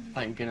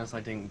thank goodness I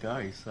didn't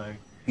go, so...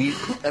 You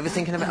ever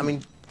thinking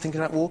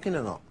about walking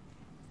or not?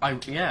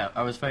 Yeah,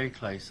 I was very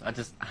close. I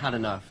just had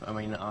enough. I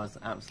mean, I was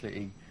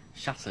absolutely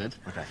shattered.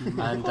 Okay.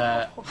 And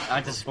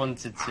I just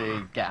wanted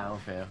to get out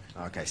of here.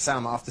 Okay,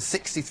 Sam, after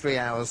 63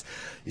 hours,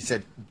 you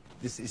said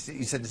this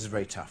is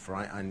very tough,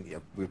 right? And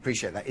we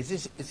appreciate that. Is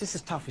this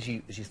as tough as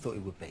you thought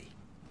it would be?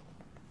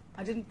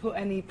 I didn't put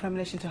any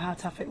premonition to how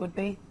tough it would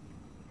be,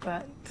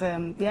 but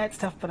yeah, it's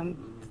tough. But I'm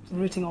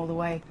rooting all the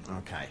way.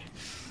 Okay.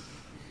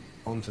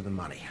 On to the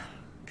money,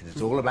 because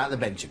it's all about the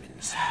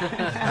Benjamins.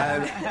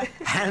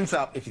 Hands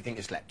up if you think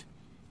you slept.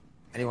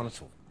 Anyone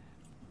at all?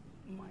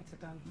 Might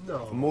have done.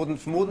 No. For more than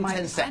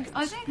 10 seconds.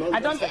 I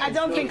don't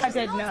think I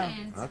did. No.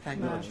 Okay.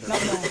 No, not no.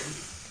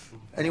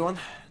 Anyone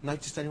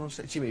noticed anyone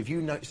sleep? Jimmy, have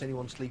you noticed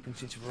anyone sleeping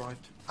since you've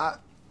arrived?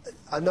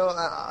 I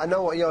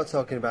know what you're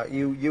talking about.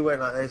 You went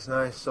like this, and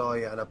I saw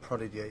you, and I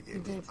prodded you. You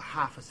did.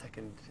 Half a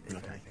second, if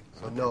Okay. anything.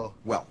 So no.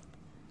 Well,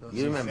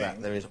 you remember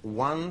there is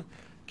one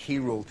key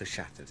rule to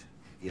Shattered.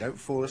 You don't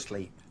fall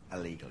asleep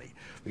illegally.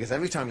 Because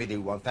every time you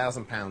do,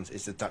 £1,000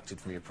 is deducted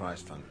from your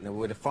prize fund. Now,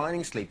 we're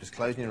defining sleep as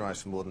closing your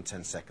eyes for more than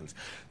 10 seconds.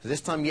 So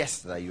this time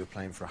yesterday, you were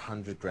playing for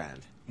 100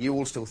 grand. You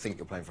all still think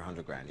you're playing for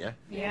 100 grand, yeah?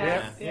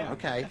 Yeah.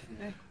 Okay.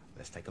 Definitely.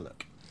 Let's take a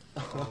look.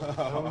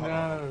 Oh,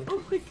 no.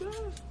 Oh, my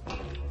God.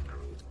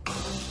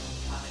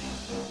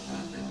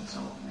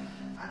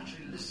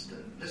 Actually,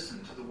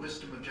 listen to the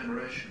wisdom of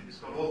generation. It's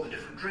got all the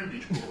different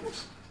drainage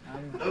boards.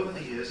 And over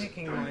the years,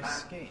 going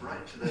back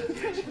right to the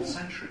 18th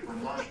century,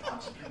 when large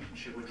parts of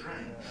Lincolnshire were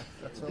drained,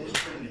 these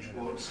drainage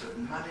boards have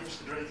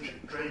managed the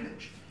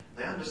drainage.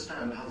 They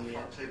understand how the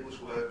flood tables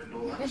work and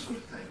all that sort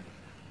of thing.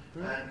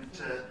 And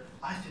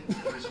I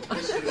think there is a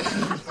wisdom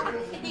that's very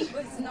often. He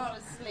was not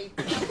asleep. I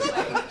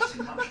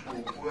see much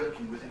more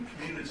working within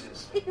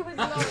communities. He was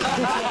not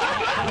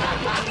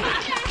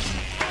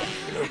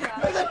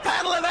There's a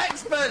panel of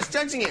experts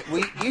judging it.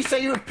 You say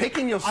you were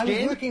picking your skin?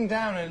 I was looking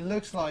down and it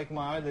looks like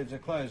my eyelids are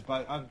closed,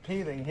 but I'm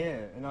peeling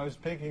here and I was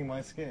picking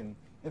my skin.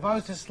 If I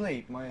was to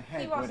sleep, my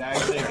head would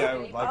actually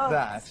go like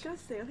that.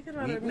 Disgusting. I think I'd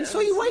rather We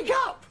saw you wake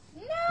up.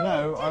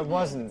 No, I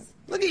wasn't.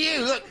 Look at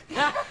you, look.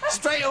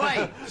 Straight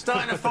away,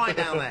 starting a fight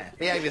down there.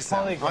 Behave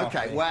yourself.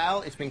 Okay,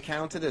 well, it's been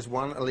counted as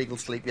one illegal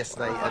sleep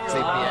yesterday at 2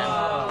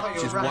 p.m,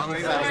 which is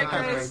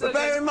 £1,000. But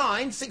bear in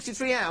mind,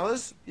 63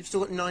 hours, you've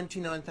still got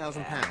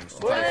 £99,000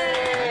 to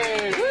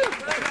take.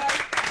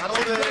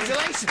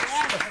 Congratulations.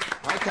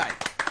 Okay.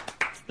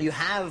 You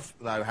have,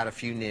 though, had a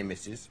few near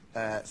misses.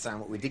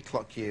 Sam, we did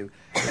clock you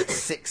at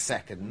 6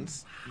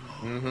 seconds.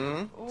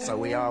 So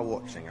we are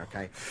watching,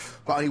 OK?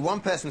 But only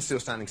one person still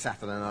standing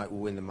Saturday night will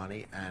win the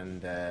money,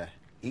 and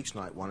each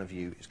night one of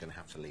you is going to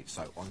have to leave.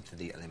 So on to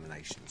the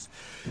eliminations.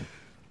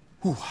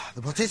 Whew.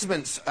 The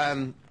participants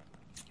who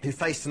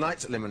face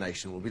tonight's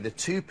elimination will be the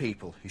 2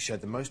 people who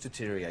showed the most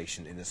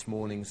deterioration in this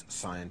morning's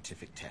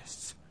scientific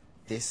tests.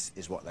 This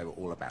is what they were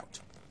all about.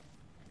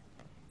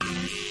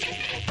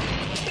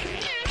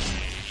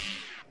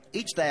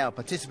 Each day, our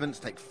participants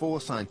take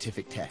 4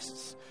 scientific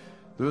tests.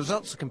 The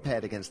results are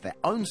compared against their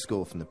own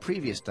score from the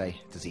previous day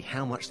to see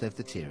how much they've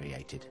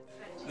deteriorated.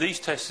 These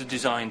tests are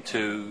designed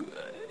to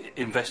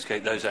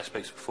investigate those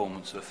aspects of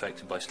performance that are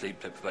affected by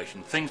sleep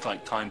deprivation. Things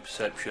like time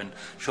perception,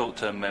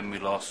 short-term memory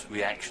loss,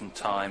 reaction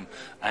time,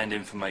 and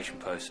information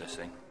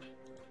processing.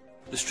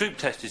 The Stroop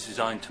test is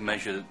designed to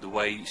measure the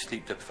way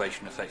sleep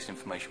deprivation affects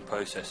information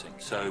processing.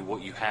 So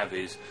what you have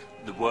is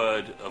the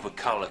word of a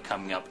colour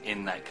coming up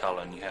in that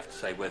colour, and you have to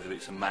say whether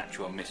it's a match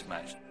or a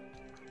mismatch.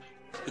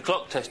 The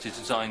clock test is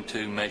designed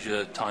to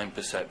measure time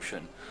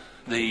perception.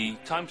 The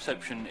time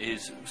perception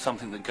is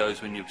something that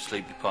goes when you're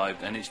sleep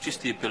deprived, and it's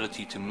just the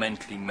ability to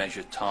mentally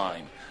measure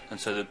time. And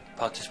so the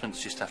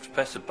participants just have to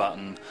press a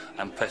button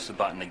and press the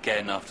button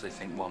again after they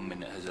think 1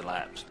 minute has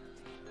elapsed.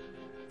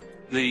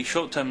 The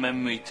short-term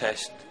memory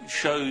test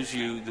shows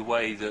you the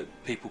way that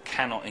people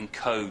cannot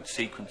encode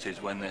sequences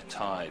when they're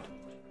tired.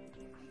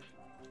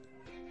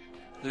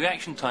 The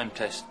reaction time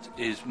test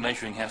is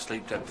measuring how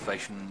sleep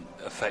deprivation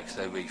affects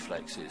their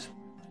reflexes.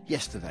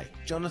 Yesterday,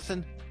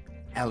 Jonathan,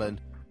 Ellen,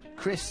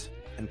 Chris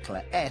and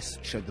Claire S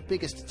showed the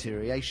biggest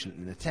deterioration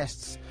in the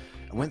tests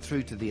and went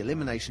through to the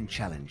elimination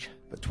challenge.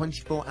 But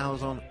 24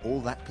 hours on,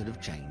 all that could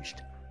have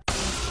changed.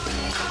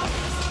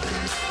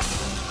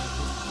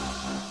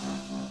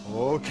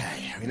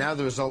 Okay, we now have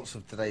the results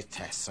of today's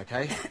tests,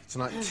 okay?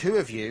 Tonight, 2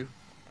 of you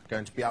are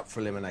going to be up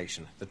for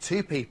elimination. The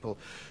 2 people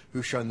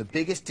who've shown the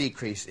biggest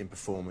decrease in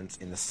performance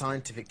in the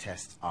scientific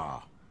tests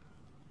are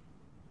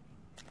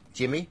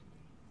Jimmy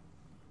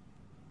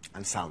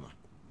and Salma.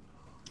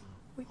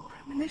 We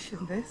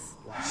premonitioned this.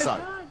 So,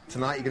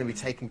 tonight you're going to be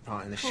taking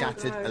part in the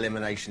Shattered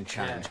Elimination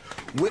Challenge,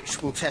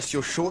 which will test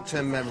your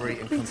short-term memory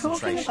and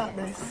concentration. Talking about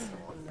this.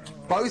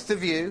 Both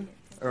of you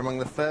are among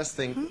the first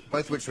things,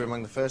 both of which are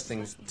among the first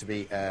things to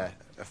be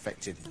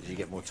affected as you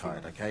get more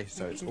tired, okay?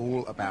 So it's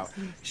all about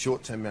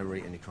short-term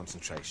memory and your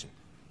concentration.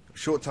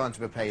 Short time to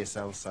prepare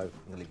yourselves, so I'm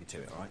going to leave you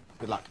to it, all right?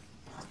 Good luck.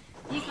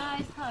 You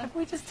guys hug.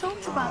 We just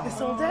talked about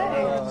this all day.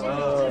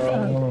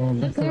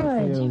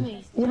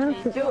 Jimmy. You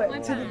have to do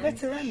it to the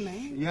bitter end,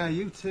 mate. Yeah,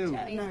 you too.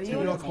 No, you.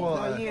 you.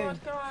 No, you.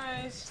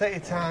 Guys. Take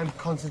your time,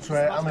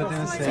 concentrate. I'm going to do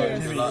the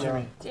same. Jimmy. Good luck,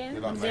 Jimmy.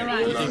 mate.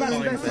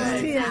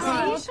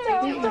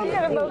 Don't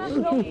get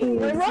emotional.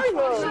 We're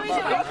rivals.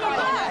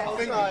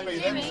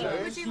 Jimmy,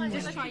 would you like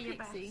to try your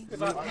best?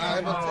 My lucky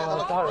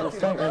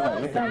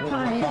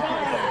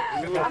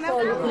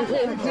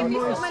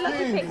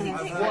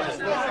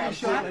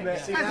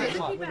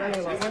pixie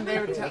When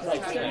they're you're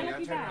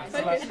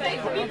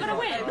gonna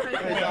win.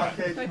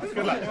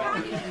 Good luck.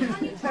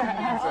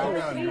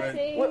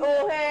 We're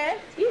all here.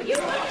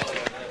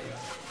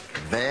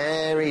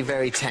 Very,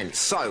 very tense.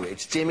 So,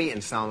 it's Jimmy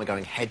and Salma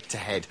going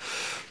head-to-head.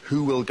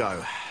 Who will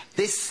go?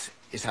 This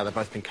is how they've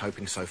both been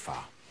coping so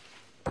far.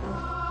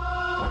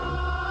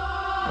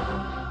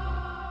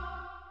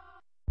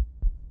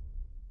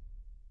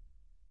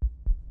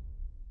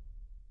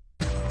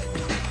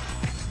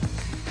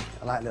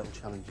 I like little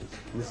challenges.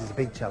 And this is a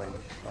big challenge.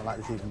 I like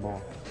this even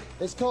more.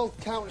 It's called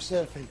couch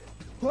surfing.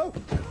 Whoa!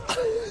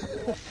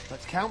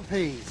 Let's count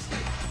peas.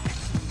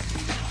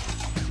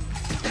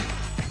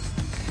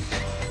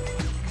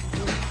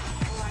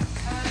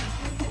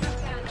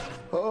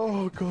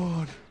 Oh,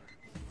 God.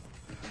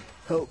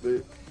 Help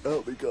me.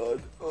 Help me,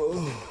 God.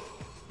 Oh.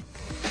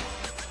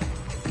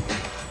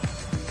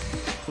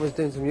 I was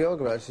doing some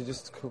yoga, actually,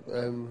 just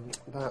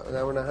about an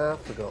hour and a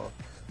half ago.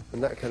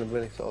 And that kind of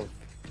really sort of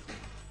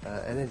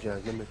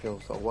energised, made me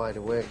feel sort of wide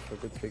awake for a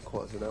good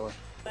 3/4 of an hour.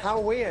 How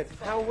weird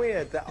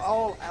that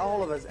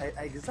all of us at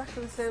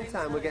exactly the same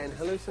time were getting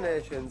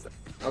hallucinations.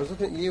 I was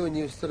looking at you and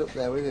you stood up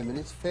there with him and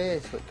his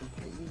face looked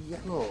completely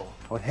yellow.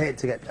 I would hate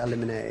to get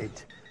eliminated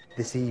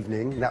this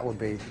evening. That would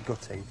be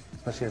gutting,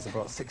 especially as I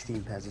brought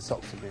 16 pairs of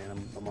socks with me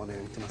and I'm on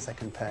into my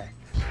 2nd pair.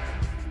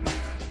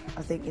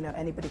 I think, you know,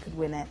 anybody could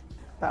win it,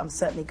 but I'm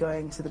certainly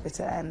going to the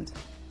bitter end.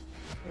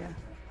 Yeah.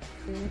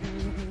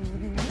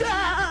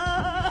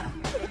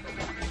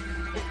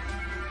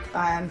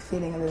 I am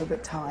feeling a little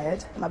bit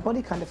tired. My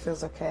body kind of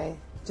feels okay,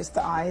 just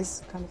the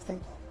eyes kind of thing.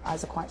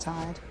 Eyes are quite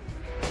tired.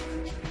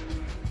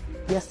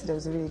 Yesterday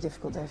was a really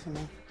difficult day for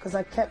me because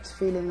I kept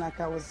feeling like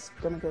I was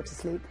going to go to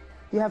sleep.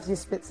 You have your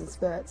spits and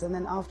spurts, and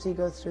then after you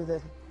go through the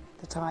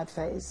tired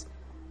phase,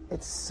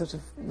 it's sort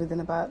of within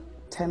about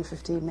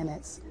 10-15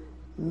 minutes,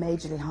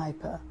 majorly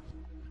hyper.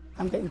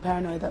 I'm getting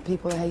paranoid that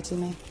people are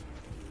hating me.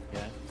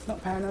 Yeah. It's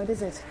not paranoid,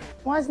 is it?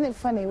 Why isn't it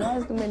funny? Why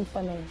is the wind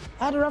funny?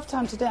 I had a rough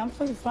time today. I'm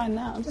feeling fine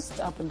now. I'm just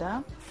up and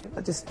down.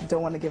 I just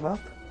don't want to give up.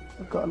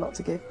 I've got a lot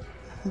to give.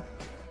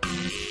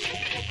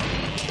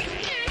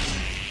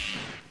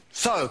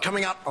 So,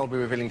 coming up, I'll be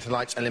revealing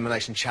tonight's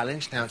elimination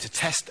challenge. Now, it's a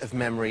test of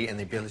memory and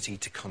the ability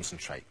to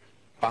concentrate.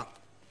 But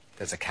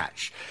there's a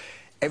catch.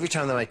 Every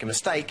time they make a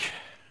mistake,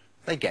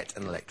 they get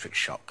an electric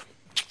shock.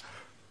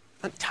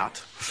 Don't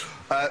tut.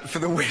 For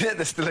the winner,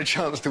 there's still a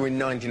chance to win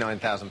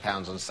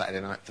 £99,000 on Saturday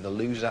night. For the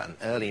loser, an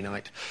early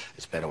night,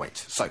 it's better wait.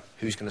 So,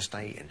 who's going to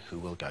stay and who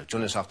will go?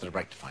 Join us after the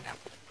break to find out.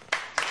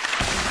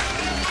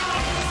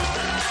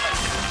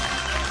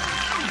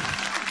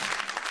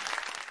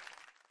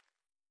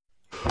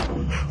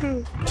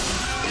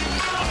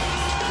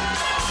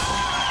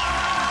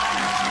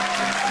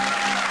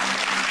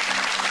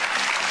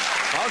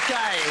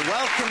 Okay,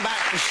 welcome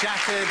back to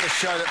Shattered, the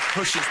show that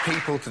pushes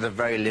people to the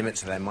very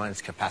limits of their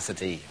mind's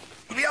capacity.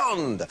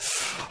 beyond.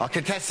 Our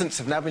contestants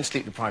have now been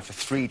sleep deprived for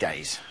 3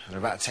 days and are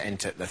about to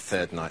enter the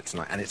third night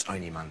tonight, and it's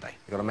only Monday.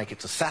 You've got to make it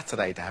till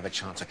Saturday to have a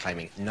chance of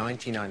claiming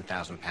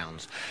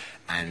 £99,000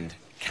 and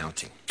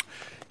counting.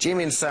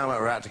 Jimmy and Selma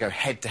are out to go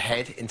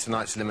head-to-head in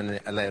tonight's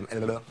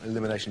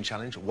elimination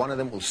challenge. One of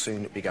them will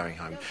soon be going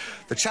home.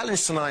 The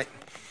challenge tonight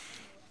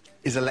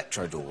is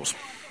electro doors.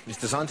 It's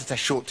designed to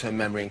test short-term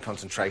memory and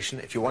concentration.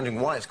 If you're wondering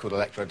why it's called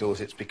electro doors,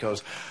 it's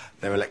because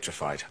they're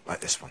electrified, like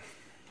this one.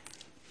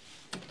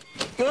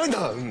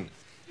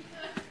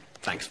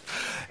 Thanks.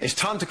 It's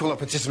time to call our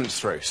participants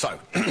through. So,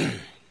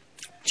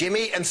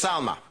 Jimmy and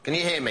Salma, can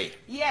you hear me?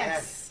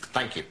 Yes.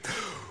 Thank you.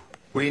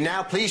 Will you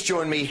now please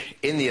join me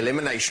in the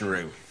elimination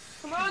room?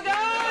 Come on,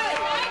 guys!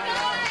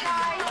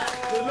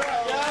 Good luck,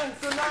 yeah?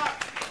 Good luck.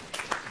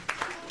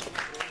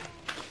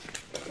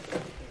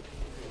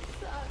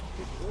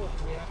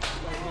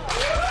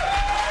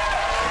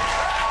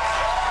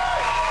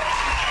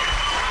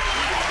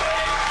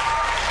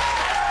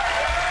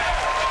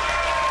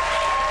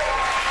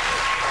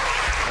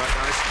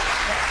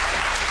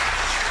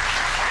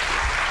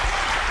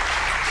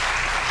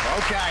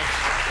 Okay.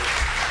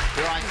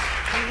 You right?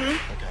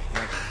 Okay.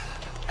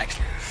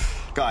 Excellent.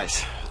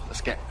 Guys,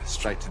 let's get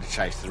straight to the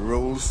chase. The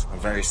rules are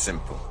very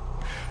simple.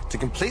 To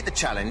complete the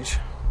challenge,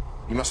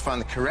 you must find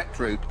the correct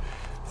route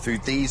through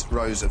these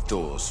rows of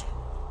doors.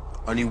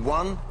 Only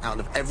one out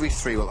of every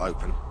 3 will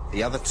open.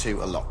 The other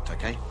 2 are locked,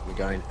 okay? We're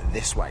going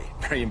this way.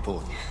 Very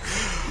important.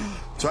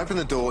 To open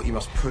the door, you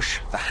must push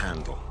the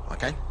handle,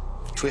 okay?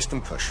 Twist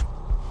and push.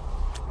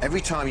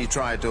 Every time you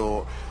try a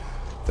door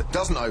that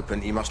doesn't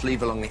open, you must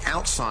leave along the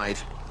outside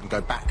and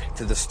go back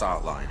to the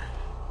start line.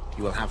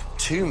 You will have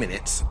 2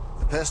 minutes.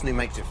 The person who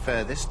makes it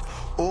furthest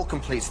or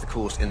completes the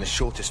course in the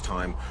shortest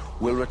time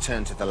will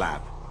return to the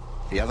lab.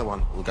 The other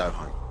one will go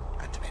home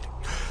and to bed.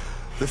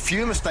 The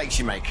fewer mistakes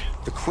you make,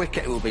 the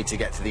quicker it will be to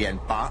get to the end,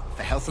 but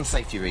for health and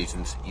safety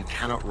reasons, you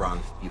cannot run,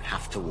 you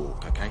have to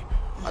walk, okay?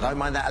 I don't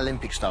mind that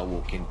Olympic-style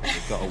walking, but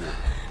you've got to walk.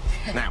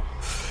 Now,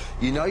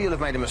 you know you'll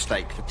have made a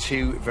mistake for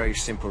 2 very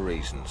simple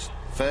reasons.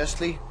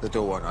 Firstly, the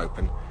door won't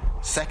open.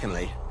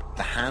 Secondly,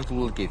 the handle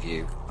will give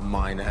you a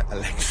minor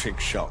electric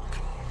shock.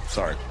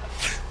 Sorry.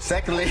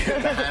 Secondly,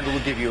 the handle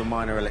will give you a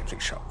minor electric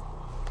shock.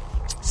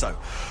 So,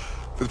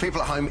 for the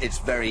people at home, it's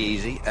very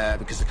easy,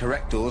 because the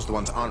correct doors, the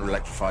ones that aren't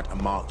electrified, are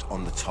marked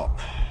on the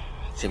top.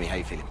 Jimmy, how are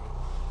you feeling?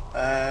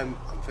 I'm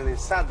feeling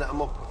sad that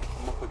I'm up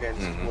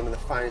against one of the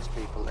finest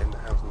people in the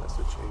housemates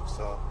to choose,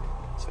 so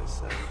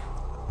it's,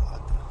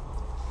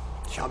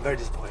 I'm very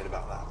disappointed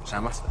about that.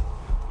 Salma?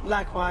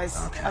 Likewise.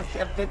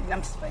 Okay. I've been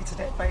anticipated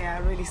it, but yeah,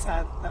 really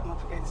sad that I'm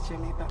up against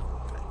Jimmy, but...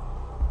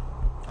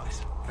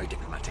 Nice. Very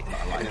diplomatic, but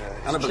I like it.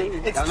 It's And I believe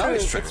true. It's I know true.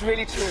 it's true. It's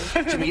really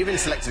true. Jimmy, you've been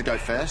selected to go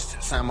first.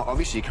 Salma,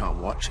 obviously you can't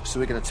watch, so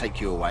we're going to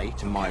take you away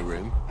to my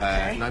room.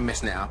 Okay. No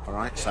messing it up, all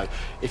right? So,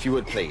 if you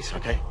would, please,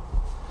 okay?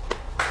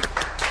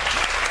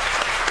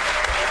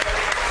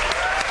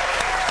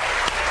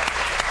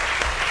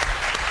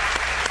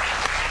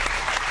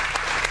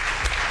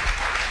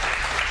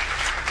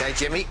 Okay,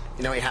 Jimmy,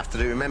 you know what you have to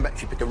do. Remember,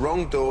 if you pick a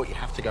wrong door, you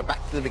have to go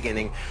back to the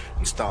beginning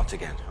and start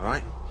again, all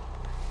right?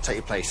 Take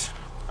your place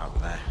over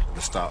there at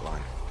the start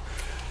line.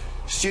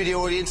 Studio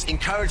audience,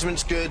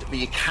 encouragement's good, but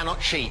you cannot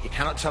cheat. You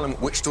cannot tell them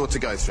which door to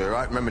go through, all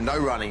right? Remember, no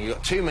running. You've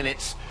got 2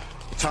 minutes.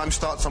 The time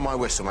starts on my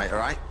whistle, mate, all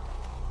right?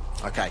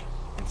 Okay.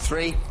 In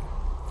 3,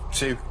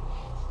 2...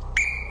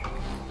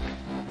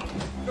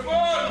 Come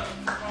on!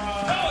 Come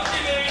on,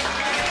 Jimmy!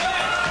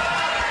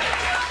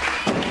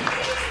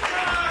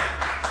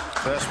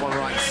 First one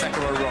right,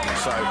 second one wrong,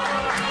 so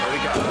there we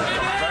go.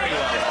 Very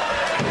well.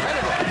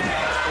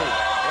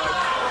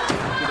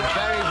 Did a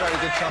very, very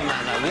good job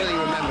now. Now, will he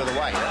remember the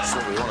way? That's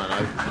what we want to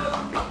know.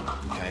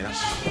 Okay,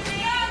 that's...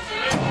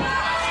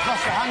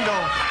 Lost the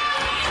handle.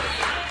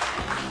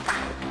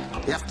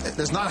 You have to,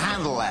 there's no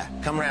handle there.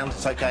 Come round,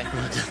 it's okay.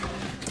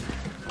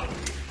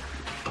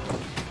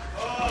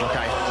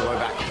 Okay, all the way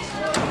back.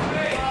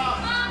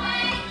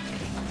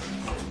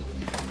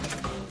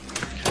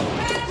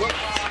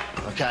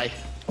 Okay.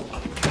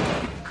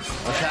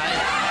 Okay.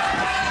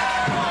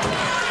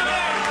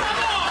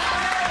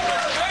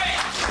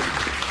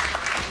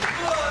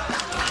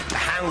 The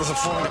handles are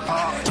falling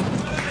apart.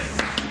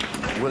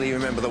 Will you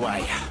remember the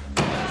way?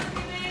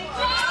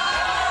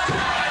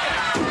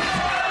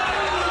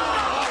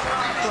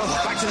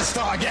 Oh, back to the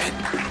start again.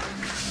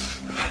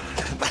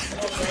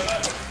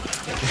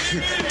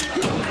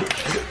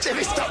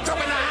 Jimmy, stop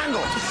dropping the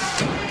handle.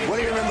 Will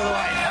you remember the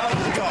way? How long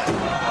have you got?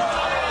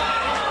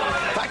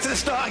 Back to the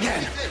start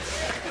again.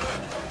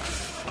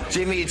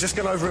 Jimmy, you've just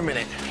gone over a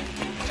minute.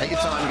 Take your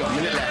time, you've got a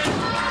minute left.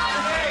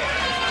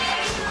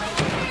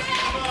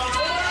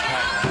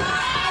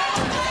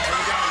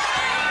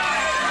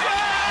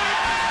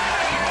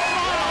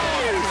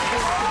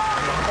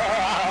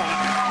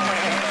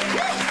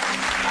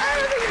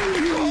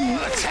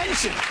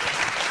 Attention!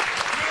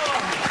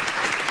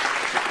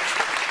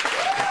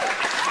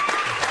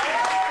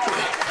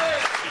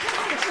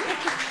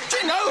 Do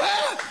you know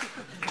her?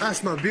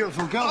 That's my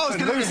beautiful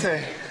girlfriend,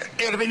 Lucy.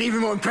 It would have been even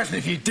more impressive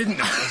if you didn't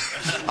know.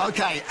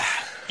 Okay.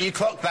 you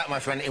clocked that, my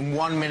friend, in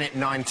 1 minute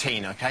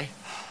 19, OK?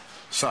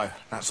 So,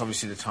 that's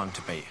obviously the time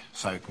to beat.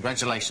 So,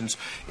 congratulations.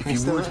 If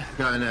you would,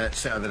 go and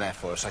sit over there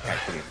for us. OK,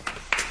 brilliant.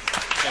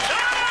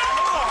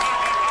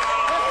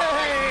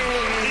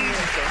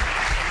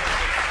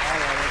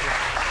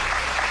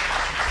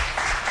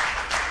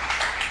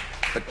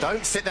 But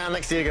don't sit down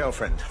next to your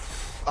girlfriend.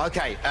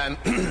 OK,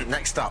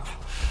 next up.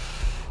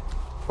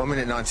 1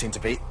 minute 19 to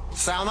beat.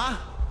 Salma,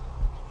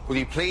 will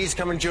you please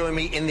come and join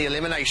me in the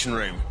elimination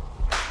room?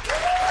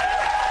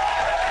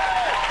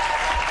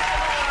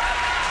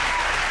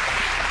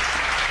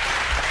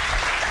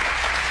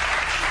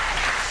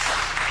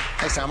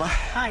 Hey, Salma.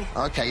 Hi.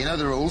 OK, you know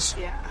the rules.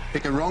 Yeah.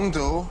 Pick a wrong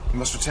door, you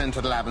must return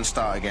to the lab and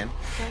start again.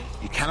 Okay.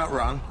 You cannot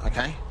run,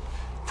 OK?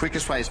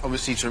 Quickest way is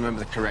obviously to remember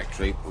the correct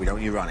route. We don't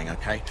want you running,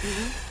 OK?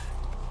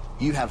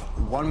 You have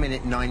 1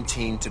 minute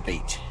 19 to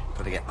beat.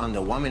 Got to get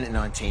under 1 minute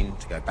 19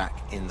 to go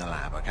back in the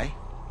lab, OK?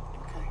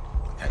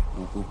 OK,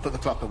 we'll put the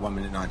clock at 1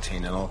 minute 19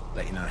 and I'll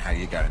let you know how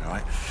you're going, all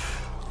right?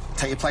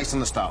 Take your place on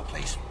the start,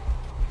 please.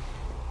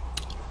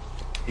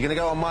 You're going to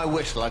go on my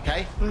whistle,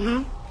 OK?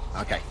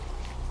 OK.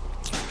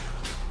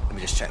 Let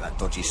me just check that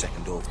dodgy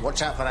second door.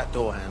 Watch out for that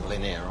door handle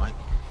in here, all right?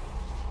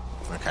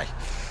 OK.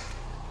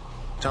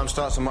 Time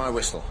starts on my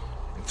whistle.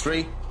 In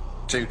 3,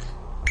 2...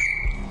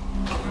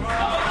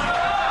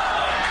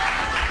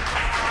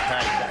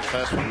 OK,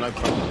 first one, no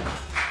problem.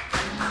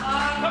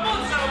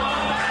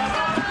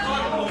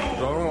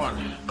 Wrong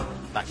one.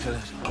 Back to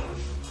this.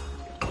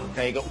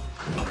 OK, you go.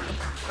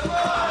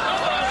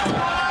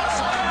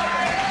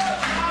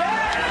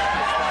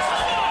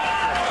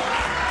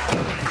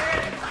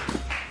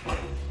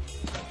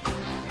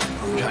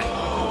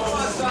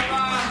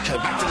 OK,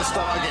 back to the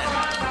start again.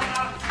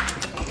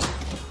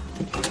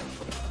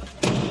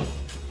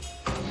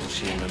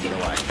 She remembered the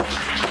way.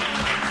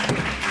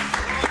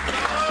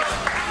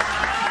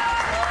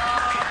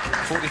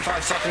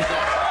 45 seconds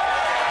left.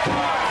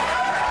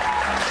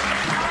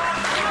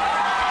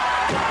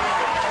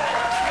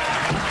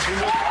 Two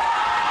more.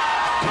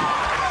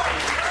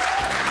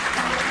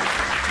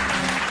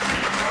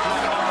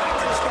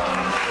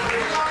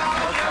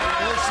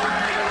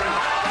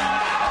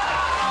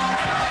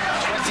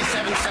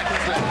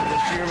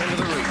 You remember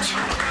the route.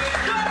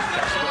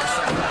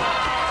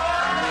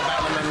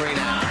 About the memory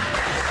now.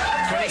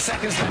 20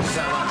 seconds left,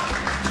 Salma.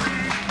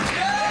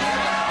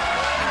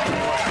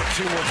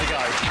 Two more to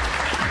go.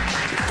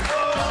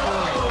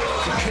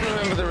 You couldn't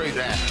remember the route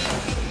there.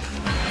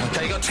 OK,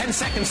 you got 10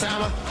 seconds,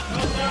 Salma. 10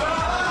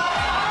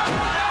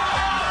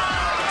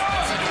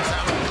 seconds,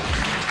 Salma.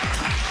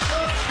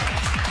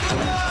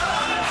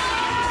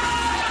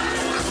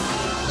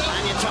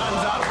 And your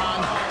time's up,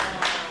 hon.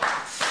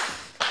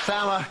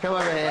 Salma, come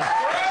over here.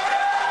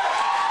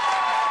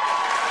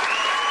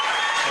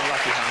 So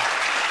lucky, hon.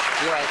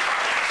 You're right.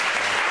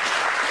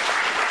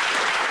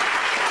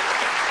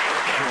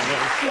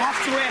 You have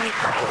to win.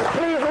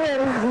 Please win.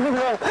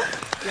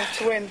 You have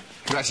to win.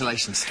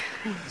 Congratulations.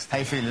 How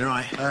you feeling, all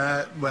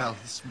right? Well,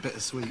 it's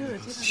bittersweet. Good,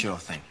 because Sure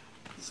thing.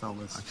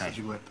 Salma's such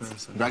a great person.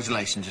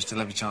 Congratulations, just a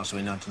lovely chance to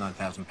win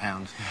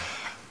 £99,000.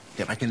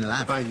 Get back in the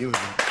lab. I knew it.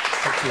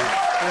 Thank you.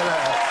 See you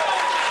later.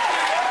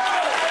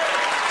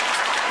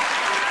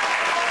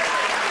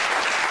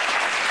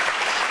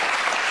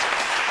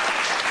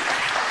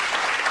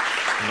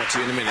 I'll get to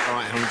you in a minute. All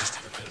right, let me just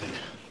have a quick look.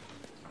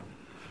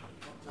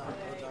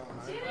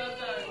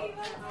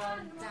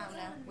 Down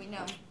now, we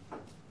know.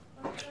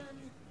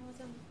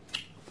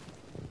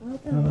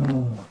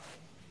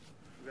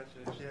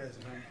 Cheers,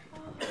 man.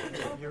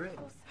 You're in.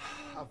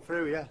 I'm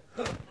through, yeah.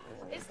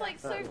 It's like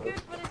so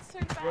good, but it's so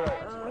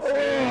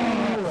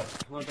bad.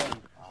 Well done.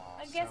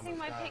 I'm guessing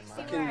my pixie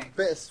Fucking worked.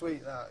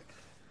 bittersweet, that.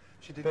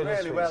 She did Bittersweet,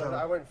 really well. son.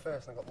 I went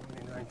first and I got 1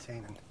 minute 19.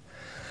 And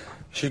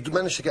she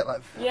managed to get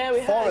like Yeah,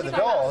 we four heard of the that.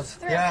 doors.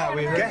 Yeah,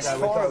 we heard Guess that.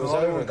 We four thought of it was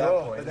them over would at that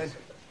go, point. but then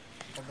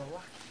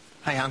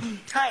Hey, hon.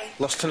 Hi.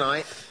 Lost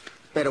tonight.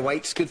 Better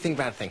weights. Good thing,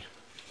 bad thing.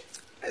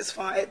 It's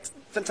fine. It's a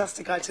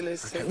fantastic guy to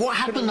lose to. What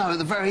happened, though, at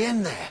the very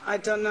end there? I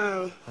don't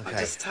know. Okay. I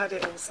just had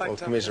it all psyched Well, up.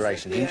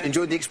 commiserations. Yeah.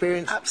 Enjoyed the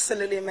experience?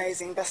 Absolutely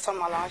amazing. Best time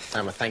of my life.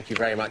 Emma, thank you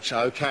very much.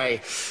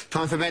 OK,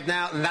 time for bed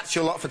now, and that's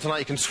your lot for tonight.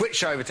 You can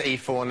switch over to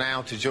E4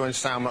 now to join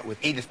Salma with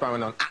Edith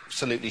Bowen on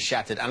Absolutely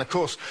Shattered. And, of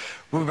course,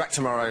 we'll be back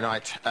tomorrow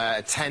night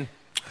at 10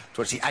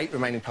 to watch the 8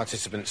 remaining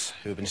participants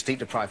who have been sleep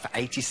deprived for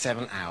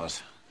 87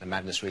 hours. The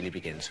madness really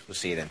begins. We'll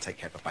see you then. Take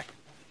care. Bye-bye.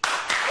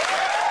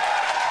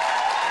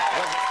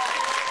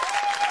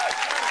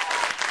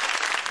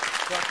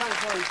 Well, thanks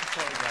for all your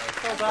support, guys.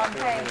 Well done.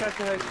 Hey.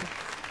 Congratulations.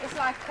 It's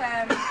like,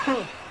 I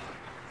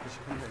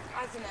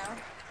don't know,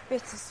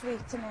 bittersweet,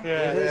 isn't it?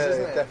 Yeah, it is,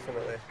 isn't it?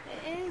 Definitely.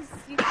 It is.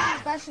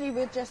 Especially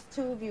with just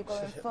two of you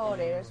going forward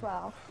here as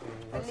well.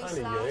 At least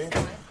only last you.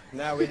 time.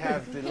 Now we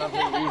have the lovely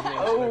evening.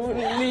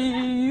 Only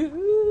you.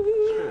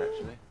 It's true,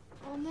 actually.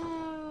 Oh no.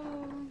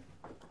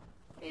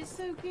 It's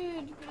so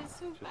good, but it's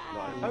so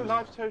bad. Oh,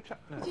 live toe chat.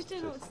 No, I just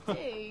don't know what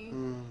to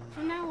do.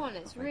 From now on,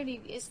 it's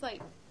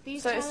like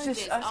these So it's challenges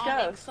just us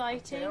aren't girls?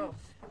 exciting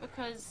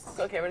because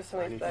Got to get rid of some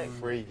of these blokes.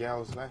 3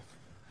 girls left.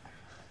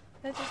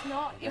 They're just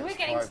not. We're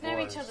getting to know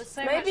each other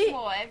so maybe, much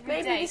more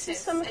every day. Maybe this is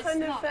some kind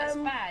not of. as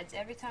bad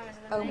every time as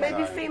Oh,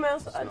 maybe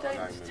females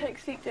don't take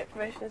sleep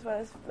deprivation as well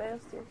as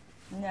males do.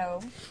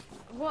 No.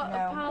 What?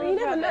 No. Well, you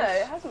never know.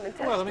 It hasn't been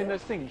tested. Well, I mean,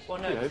 there's things.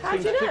 Well, no. You know, How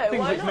things, do you know? things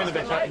Why which men are not?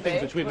 better,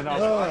 things which women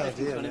aren't. Oh,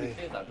 dear me.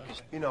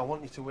 You know, I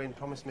want you to win.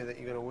 Promise me that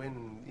you're going to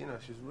win. You know,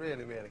 she's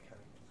really, really kind.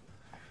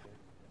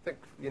 I think,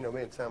 you know,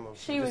 me and Sam.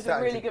 She was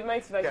a really good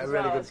motivator as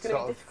well. It's going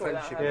to be difficult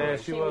without her. Yeah,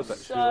 she was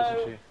actually, so,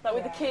 wasn't she? like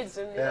with the kids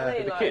and you know what I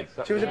mean? The kids.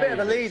 She was a bit of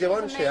a leader,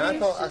 wasn't she? I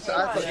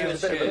thought she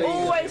was a bit of a leader.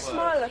 Always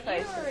smile her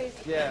face.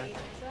 Yeah.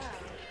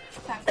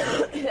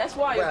 That's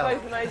why you're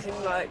both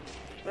amazing, like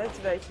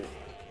motivators.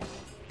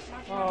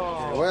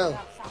 Oh,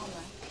 well.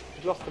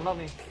 She's lost the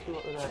mummy. See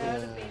what they're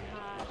doing.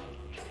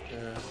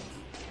 Yeah.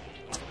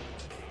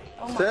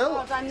 Oh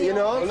Still, you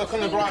know, the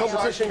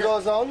competition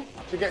goes on.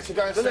 She gets to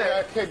go and see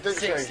her kid, doesn't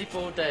she?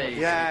 64 days.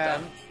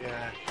 Yeah.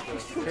 Yeah.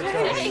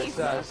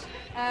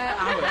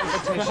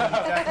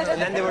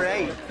 And then there were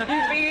 8. You'd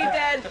be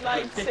dead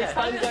like 6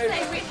 times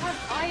over. We'd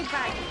have eye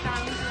bags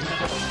down.